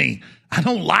 Listen to me. I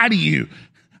don't lie to you.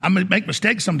 I make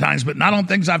mistakes sometimes, but not on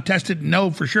things I've tested and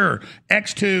know for sure.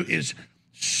 X2 is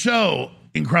so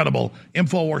incredible.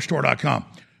 InfoWarsStore.com.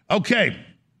 Okay,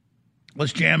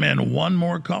 let's jam in one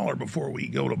more caller before we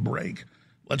go to break.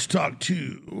 Let's talk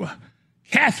to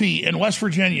Kathy in West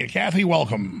Virginia. Kathy,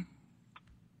 welcome.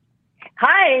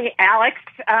 Hi, Alex.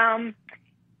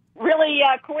 Really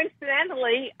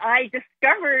coincidentally, I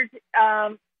discovered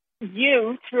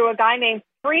you through a guy named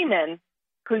Freeman,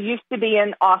 who used to be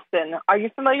in Austin. Are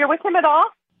you familiar with him at all?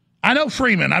 I know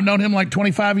Freeman. I've known him like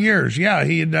 25 years. Yeah,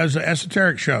 he does an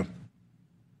esoteric show.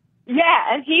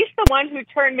 Yeah, and he's the one who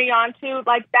turned me on to,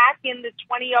 like, back in the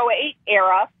 2008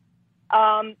 era,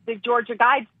 the Georgia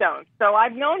Guidestones. So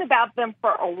I've known about them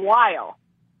for a while.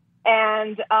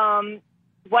 And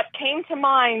what came to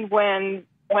mind when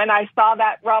I saw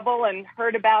that rubble and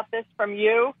heard about this from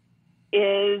you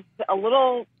is a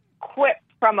little quip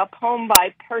from a poem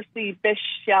by Percy Bysshe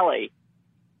Shelley.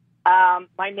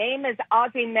 My name is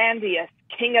Ozymandias,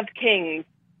 King of Kings.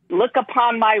 Look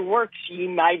upon my works, ye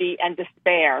mighty, and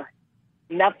despair.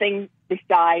 Nothing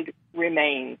beside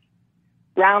remains.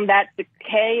 Round that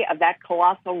decay of that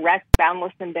colossal wreck,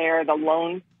 boundless and bare, the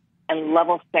lone and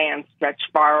level sands stretch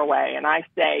far away. And I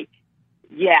say,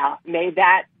 yeah, may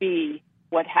that be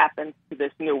what happens to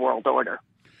this new world order.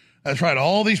 That's right.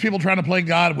 All these people trying to play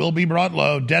God will be brought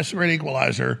low. Desperate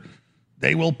equalizer.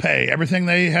 They will pay. Everything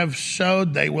they have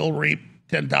sowed, they will reap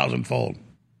 10,000 fold.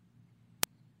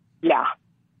 Yeah.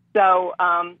 So,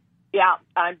 I'm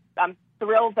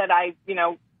thrilled that I,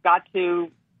 got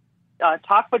to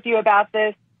talk with you about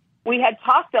this. We had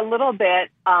talked a little bit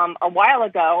a while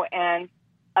ago and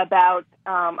about,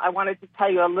 I wanted to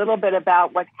tell you a little bit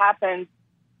about what happened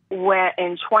when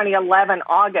in 2011,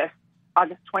 August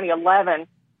 2011,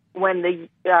 when the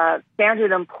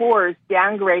Standard & Poor's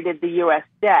downgraded the U.S.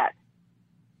 debt.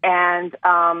 And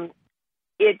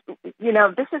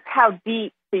this is how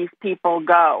deep these people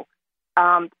go.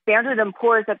 Standard &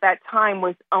 Poor's at that time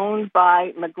was owned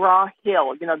by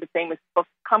McGraw-Hill, the famous book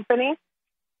company.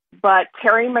 But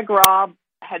Terry McGraw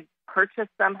had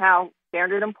purchased somehow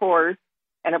Standard & Poor's,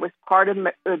 and it was part of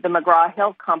the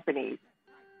McGraw-Hill companies.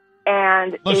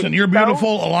 And listen, you're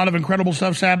beautiful. A lot of incredible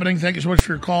stuff's happening. Thank you so much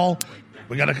for your call.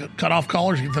 We got to cut off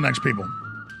callers and get to the next people.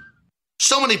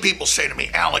 So many people say to me,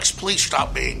 Alex, please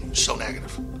stop being so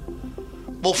negative.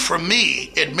 Well, for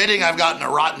me, admitting I've gotten a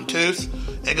rotten tooth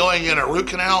and going in a root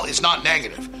canal is not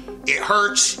negative. It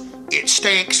hurts. It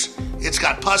stinks. It's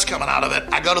got pus coming out of it.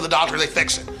 I go to the doctor, they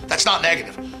fix it. That's not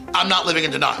negative. I'm not living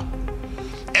in denial.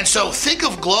 And so think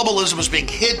of globalism as being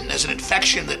hidden as an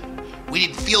infection that we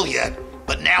didn't feel yet,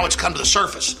 but now it's come to the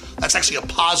surface. That's actually a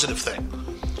positive thing.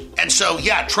 And so,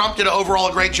 yeah, Trump did overall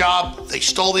a great job. They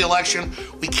stole the election.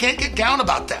 We can't get down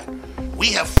about that.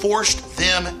 We have forced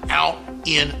them out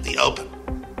in the open.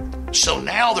 So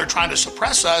now they're trying to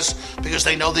suppress us because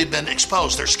they know they've been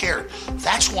exposed. They're scared.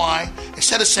 That's why,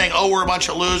 instead of saying, oh, we're a bunch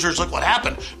of losers, look what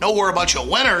happened. No, we're a bunch of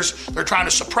winners. They're trying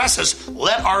to suppress us.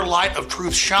 Let our light of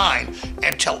truth shine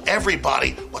and tell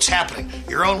everybody what's happening.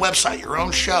 Your own website, your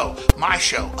own show, my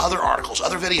show, other articles,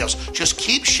 other videos. Just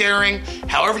keep sharing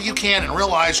however you can and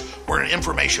realize we're in an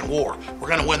information war. We're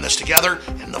going to win this together,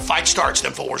 and the fight starts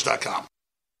at InfoWars.com.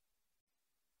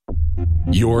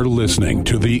 You're listening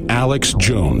to The Alex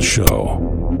Jones Show.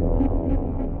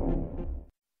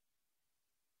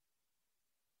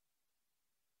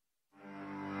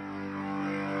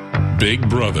 Big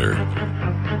Brother,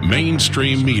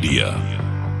 mainstream media,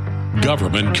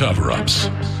 government cover-ups.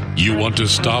 You want to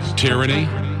stop tyranny?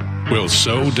 Well,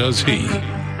 so does he.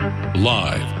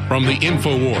 Live from the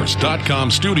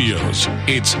Infowars.com studios,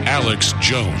 it's Alex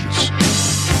Jones.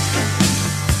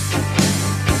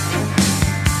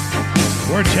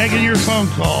 We're taking your phone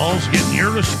calls, getting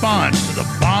your response to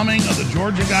the bombing of the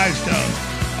Georgia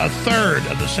Guidestones. A third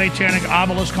of the satanic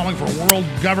obelisk calling for world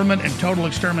government and total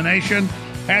extermination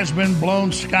has been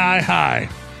blown sky high.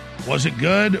 Was it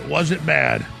good? Was it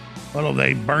bad? Well, if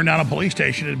they burned down a police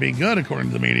station, it'd be good, according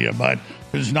to the media. But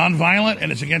if it's nonviolent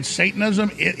and it's against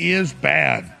Satanism, it is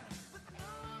bad.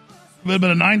 If it had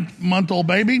been a 9-month-old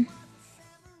baby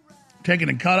taken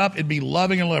and cut up, it'd be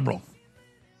loving and liberal.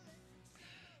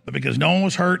 But because no one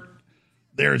was hurt,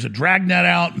 there's a dragnet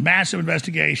out, massive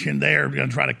investigation. They are going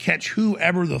to try to catch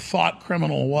whoever the thought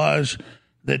criminal was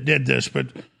that did this. But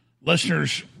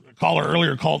listeners caller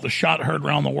earlier called the shot heard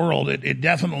around the world. It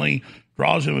definitely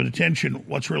draws into attention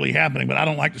what's really happening, but I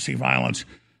don't like to see violence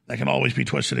that can always be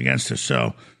twisted against us.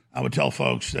 So I would tell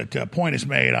folks that point is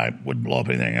made. I wouldn't blow up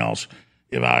anything else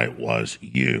if I was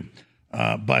you.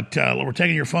 But we're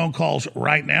taking your phone calls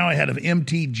right now ahead of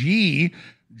MTG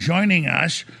joining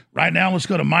us. Right now, let's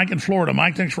go to Mike in Florida.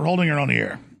 Mike, thanks for holding her on the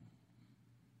air.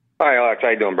 Hi, Alex. How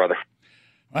you doing, brother?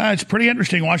 It's pretty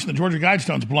interesting watching the Georgia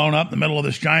Guidestones blown up in the middle of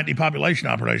this giant depopulation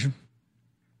operation.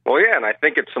 Well, yeah, and I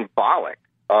think it's symbolic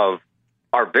of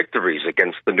our victories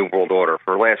against the New World Order.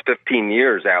 For the last 15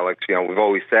 years, Alex, we've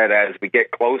always said as we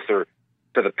get closer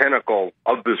to the pinnacle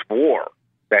of this war,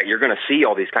 that you're going to see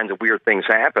all these kinds of weird things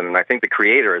happen. And I think the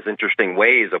Creator has interesting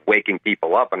ways of waking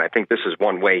people up, and I think this is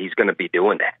one way he's going to be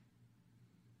doing that.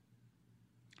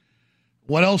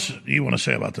 What else do you want to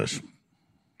say about this?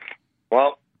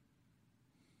 Well,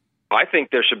 I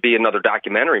think there should be another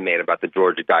documentary made about the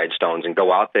Georgia Guidestones and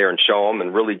go out there and show them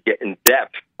and really get in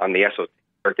depth on the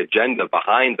esoteric agenda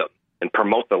behind them and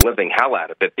promote the living hell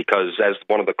out of it, because as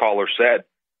one of the callers said,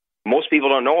 most people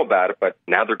don't know about it, but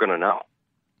now they're going to know.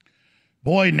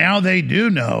 Boy, now they do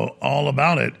know all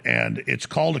about it, and it's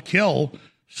called to kill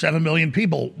 7 million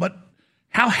people. But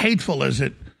how hateful is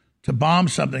it to bomb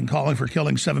something calling for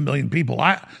killing 7 million people?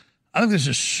 I think this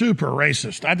is super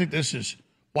racist. I think this is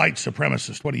white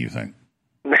supremacist. What do you think?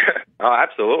 Oh,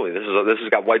 absolutely. This has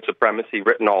got white supremacy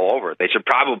written all over it. They should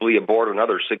probably abort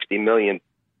another 60 million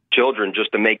children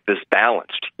just to make this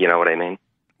balanced. You know what I mean?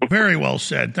 Very well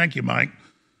said. Thank you, Mike.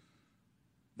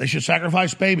 They should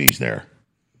sacrifice babies there.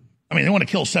 I mean, they want to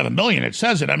kill 7 billion. It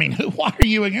says it. I mean, why are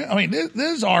you again? I mean,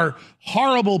 these are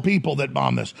horrible people that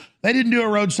bomb this. They didn't do a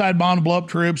roadside bomb to blow up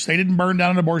troops. They didn't burn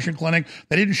down an abortion clinic.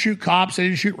 They didn't shoot cops. They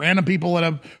didn't shoot random people at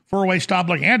a four-way stop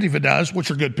like Antifa does, which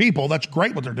are good people. That's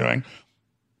great what they're doing.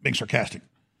 Being sarcastic.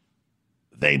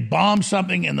 They bombed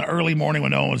something in the early morning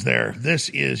when no one was there. This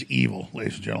is evil,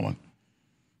 ladies and gentlemen.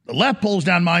 The left pulls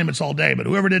down monuments all day, but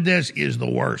whoever did this is the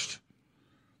worst.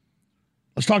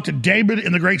 Let's talk to David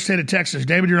in the great state of Texas.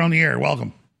 David, you're on the air.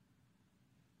 Welcome.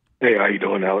 Hey, how you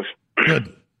doing, Alex?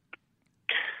 Good.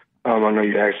 I know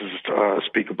you asked us to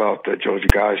speak about the Georgia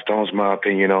Guidestones. My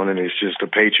opinion on it is just a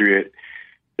patriot.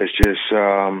 It's just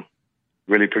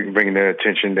really bringing their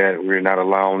attention that we're not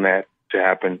allowing that to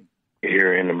happen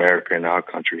here in America, in our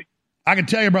country. I can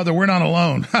tell you, brother, we're not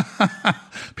alone.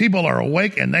 People are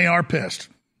awake and they are pissed.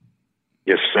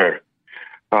 Yes, sir.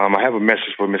 I have a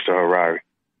message for Mr. Harari.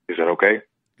 Is that okay?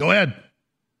 Go ahead.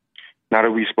 Now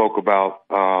that we spoke about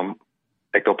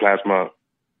ectoplasmic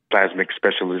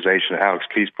specialization, Alex,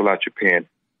 please pull out your pen.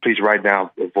 Please write down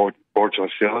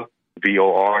Vorticella,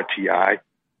 Vorticella,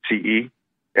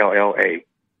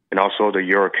 and also the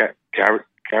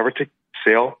Eukaryotic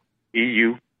cell,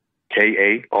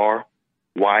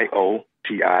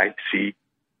 Eukaryotic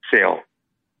cell.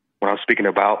 What I'm speaking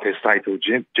about is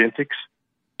cytogenetics,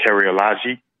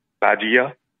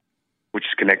 karyologia, which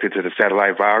is connected to the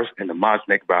satellite virus and the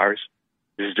Mosaic virus.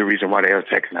 This is the reason why they are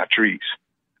attacking our trees.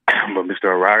 But Mr.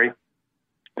 Harari,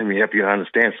 let me help you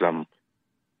understand something.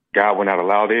 God will not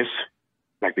allow this.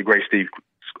 Like the great Steve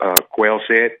Quayle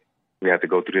said, we have to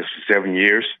go through this for 7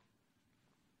 years.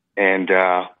 And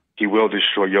he will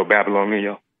destroy your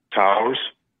Babylonian towers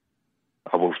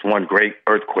with one great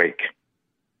earthquake.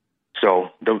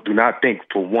 So do not think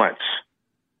for once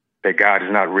that God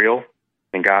is not real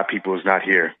and God people is not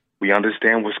here. We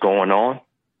understand what's going on,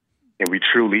 and we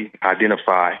truly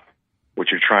identify what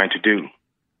you're trying to do.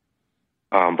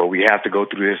 But we have to go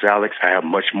through this, Alex. I have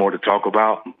much more to talk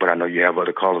about, but I know you have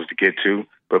other callers to get to.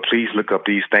 But please look up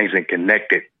these things and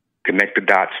connect it. Connect the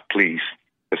dots, please.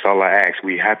 That's all I ask.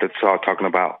 We have to start talking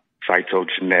about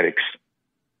cytogenetics.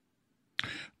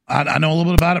 I know a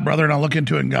little bit about it, brother, and I'll look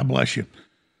into it, and God bless you.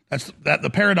 The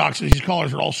paradox is these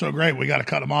callers are all so great, we got to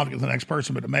cut them off to get to the next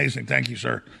person, but amazing. Thank you,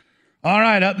 sir. All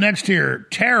right, up next here,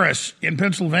 Terrace in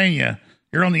Pennsylvania.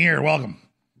 You're on the air. Welcome.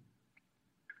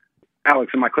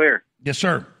 Alex, am I clear? Yes,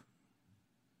 sir.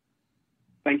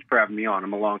 Thank you for having me on.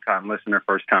 I'm a long-time listener,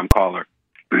 first-time caller.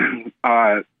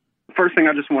 First thing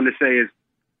I just wanted to say is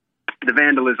the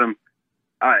vandalism.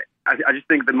 I just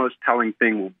think the most telling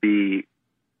thing will be,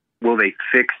 will they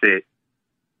fix it?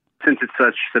 Since it's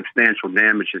such substantial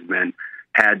damage has been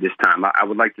had this time, I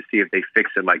would like to see if they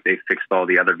fix it like they fixed all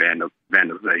the other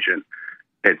vandalization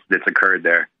that's occurred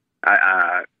there,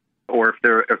 or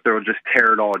if they'll just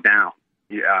tear it all down.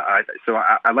 Yeah,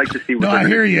 I'd like to see. No, I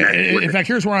hear you. In fact,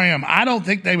 here's where I am. I don't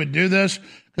think they would do this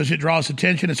because it draws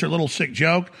attention. It's their little sick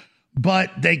joke.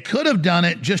 But they could have done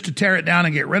it just to tear it down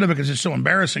and get rid of it because it's so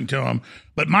embarrassing to them.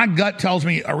 But my gut tells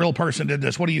me a real person did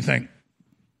this. What do you think?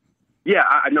 Yeah,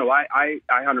 I know. I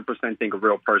 100% think a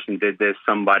real person did this.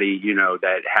 Somebody,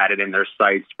 that had it in their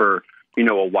sights for,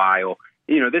 a while.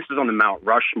 This is on the Mount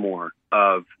Rushmore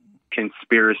of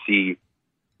conspiracy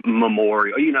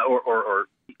memorial,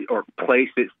 or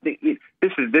places.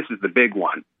 This is the big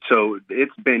one. So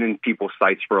it's been in people's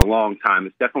sights for a long time.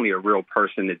 It's definitely a real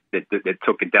person that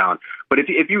took it down. But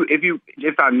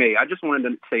if I may, I just wanted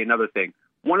to say another thing.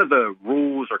 One of the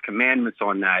rules or commandments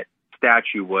on that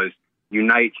statue was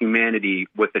unite humanity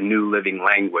with a new living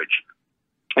language.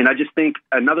 And I just think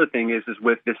another thing is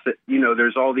with this,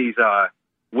 there's all these,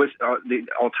 the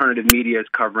alternative media is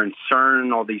covering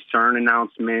CERN, all these CERN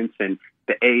announcements and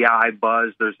the AI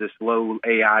buzz. There's this low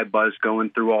AI buzz going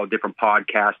through all different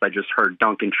podcasts. I just heard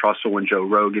Duncan Trussell and Joe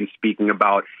Rogan speaking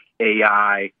about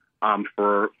AI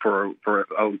for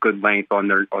a good length on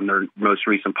their most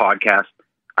recent podcast.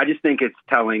 I just think it's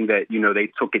telling that,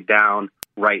 they took it down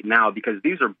right now because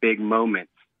these are big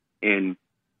moments in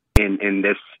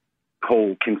this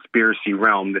whole conspiracy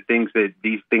realm.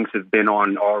 These things have been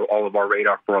on all of our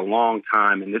radar for a long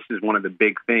time, and this is one of the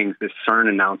big things, this CERN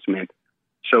announcement.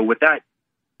 So with that,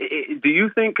 do you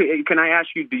think? Can I ask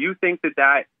you? Do you think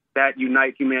that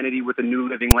unite humanity with a new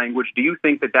living language? Do you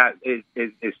think that is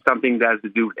something that has to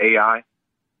do with AI?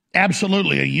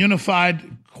 Absolutely, a unified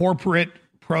corporate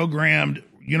programmed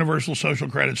universal social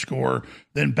credit score,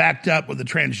 then backed up with the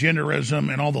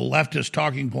transgenderism and all the leftist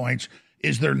talking points,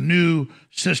 is their new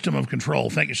system of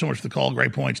control. Thank you so much for the call.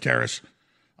 Great points, Terrace.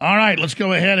 All right, let's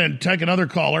go ahead and take another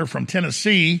caller from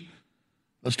Tennessee.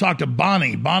 Let's talk to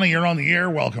Bonnie. Bonnie, you're on the air.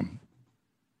 Welcome.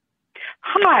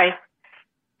 Hi.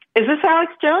 Is this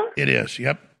Alex Jones? It is,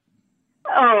 yep.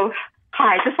 Oh,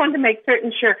 hi. Just wanted to make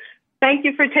sure. Thank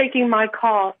you for taking my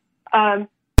call.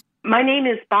 My name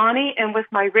is Bonnie, and with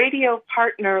my radio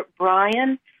partner,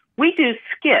 Brian, we do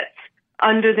skits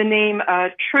under the name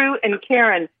True and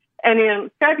Karen. And in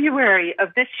February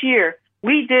of this year,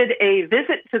 we did a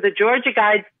visit to the Georgia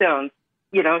Guidestones,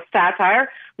 satire,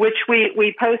 which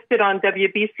we posted on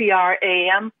WBCR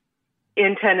AM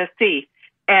in Tennessee.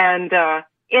 And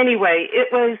anyway, it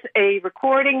was a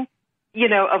recording,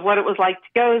 of what it was like to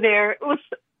go there. It was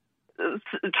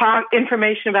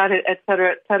information about it, et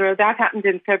cetera, et cetera. That happened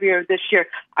in February of this year.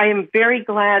 I am very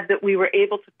glad that we were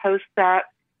able to post that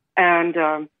and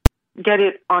get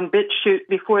it on BitChute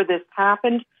before this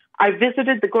happened. I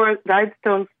visited the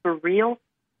Guidestones for real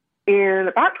in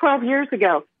about 12 years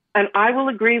ago, and I will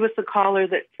agree with the caller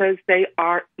that says they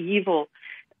are evil.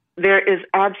 There is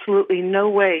absolutely no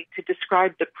way to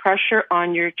describe the pressure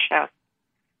on your chest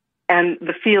and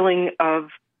the feeling of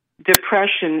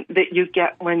depression that you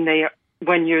get when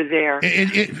you're there.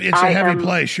 It's a heavy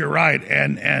place. You're right,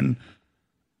 and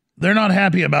they're not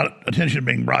happy about attention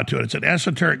being brought to it. It's an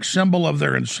esoteric symbol of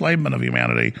their enslavement of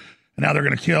humanity. And now they're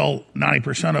going to kill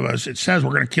 90% of us. It says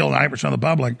we're going to kill 90% of the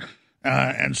public,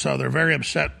 and so they're very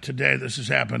upset today this has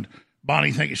happened.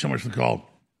 Bonnie, thank you so much for the call.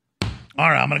 All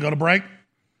right, I'm going to go to break.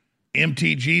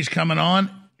 MTG's coming on.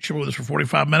 She'll be with us for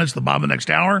 45 minutes, the bottom of the next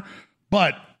hour.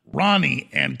 But Ronnie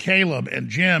and Caleb and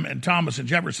Jim and Thomas and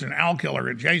Jefferson and Al Killer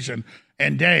and Jason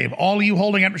and Dave, all of you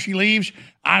holding after she leaves,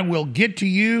 I will get to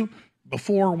you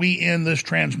before we end this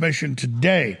transmission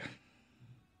today.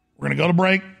 We're going to go to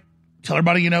break. Tell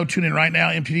everybody tune in right now.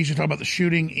 MTD should talk about the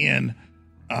shooting in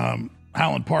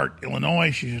Highland Park, Illinois.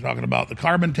 She's talking about the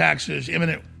carbon taxes,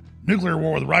 imminent nuclear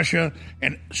war with Russia,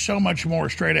 and so much more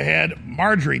straight ahead.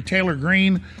 Marjorie Taylor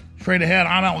Greene, straight ahead.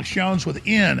 I'm Alex Jones with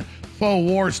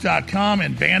Infowars.com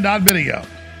and Band.video.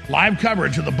 Live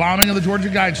coverage of the bombing of the Georgia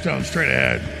Guidestones straight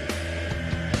ahead.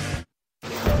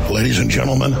 Ladies and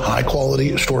gentlemen,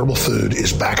 high-quality, storable food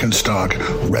is back in stock,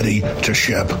 ready to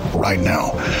ship right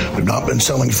now. We've not been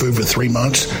selling food for 3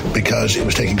 months because it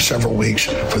was taking several weeks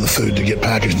for the food to get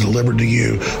packaged and delivered to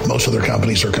you. Most other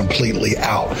companies are completely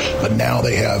out, but now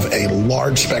they have a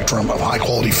large spectrum of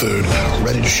high-quality food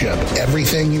ready to ship.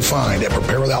 Everything you find at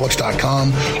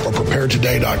preparewithalex.com or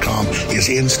preparetoday.com is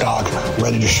in stock,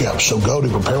 ready to ship. So go to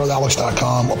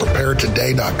preparewithalex.com or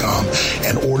preparetoday.com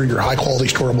and order your high-quality,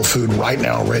 storable food right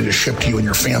now, ready to ship to you and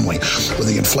your family. With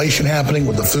the inflation happening,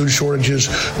 with the food shortages,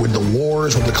 with the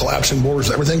wars, with the collapsing borders,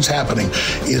 everything's happening,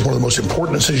 is one of the most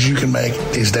important decisions you can make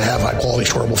is to have high quality,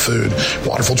 storable food,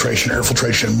 water filtration, air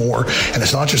filtration, and more. And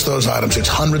it's not just those items, it's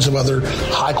hundreds of other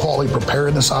high quality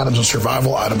preparedness items and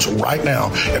survival items right now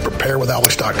at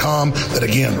preparewithalex.com that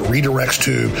again redirects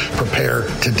to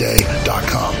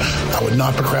preparetoday.com. I would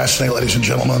not procrastinate, ladies and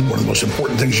gentlemen. One of the most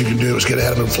important things you can do is get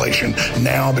ahead of inflation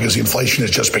now because the inflation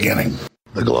is just beginning.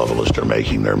 The globalists are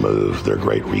making their move. Their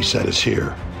great reset is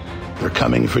here. They're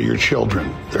coming for your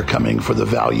children. They're coming for the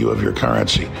value of your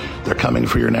currency. They're coming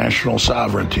for your national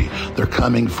sovereignty. They're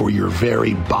coming for your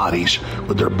very bodies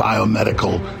with their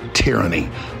biomedical tyranny.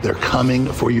 They're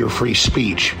coming for your free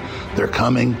speech. They're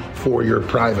coming for your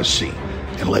privacy.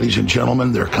 And ladies and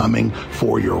gentlemen, they're coming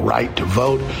for your right to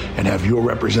vote and have your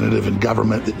representative in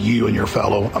government that you and your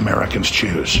fellow Americans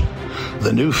choose.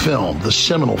 The new film, the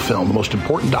seminal film, the most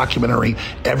important documentary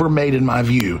ever made in my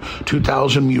view,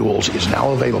 2,000 Mules, is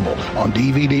now available on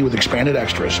DVD with expanded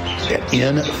extras at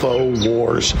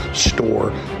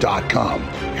InfoWarsStore.com.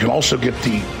 You can also get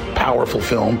the powerful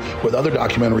film with other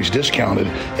documentaries discounted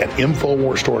at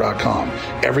InfoWarsStore.com.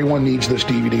 Everyone needs this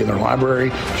DVD in their library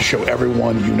to show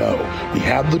everyone you know. We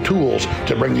have the tools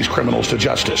to bring these criminals to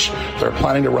justice. They're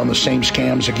planning to run the same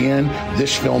scams again.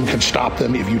 This film can stop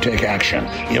them if you take action.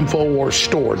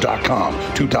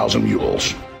 InfoWarsStore.com, 2,000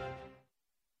 Mules.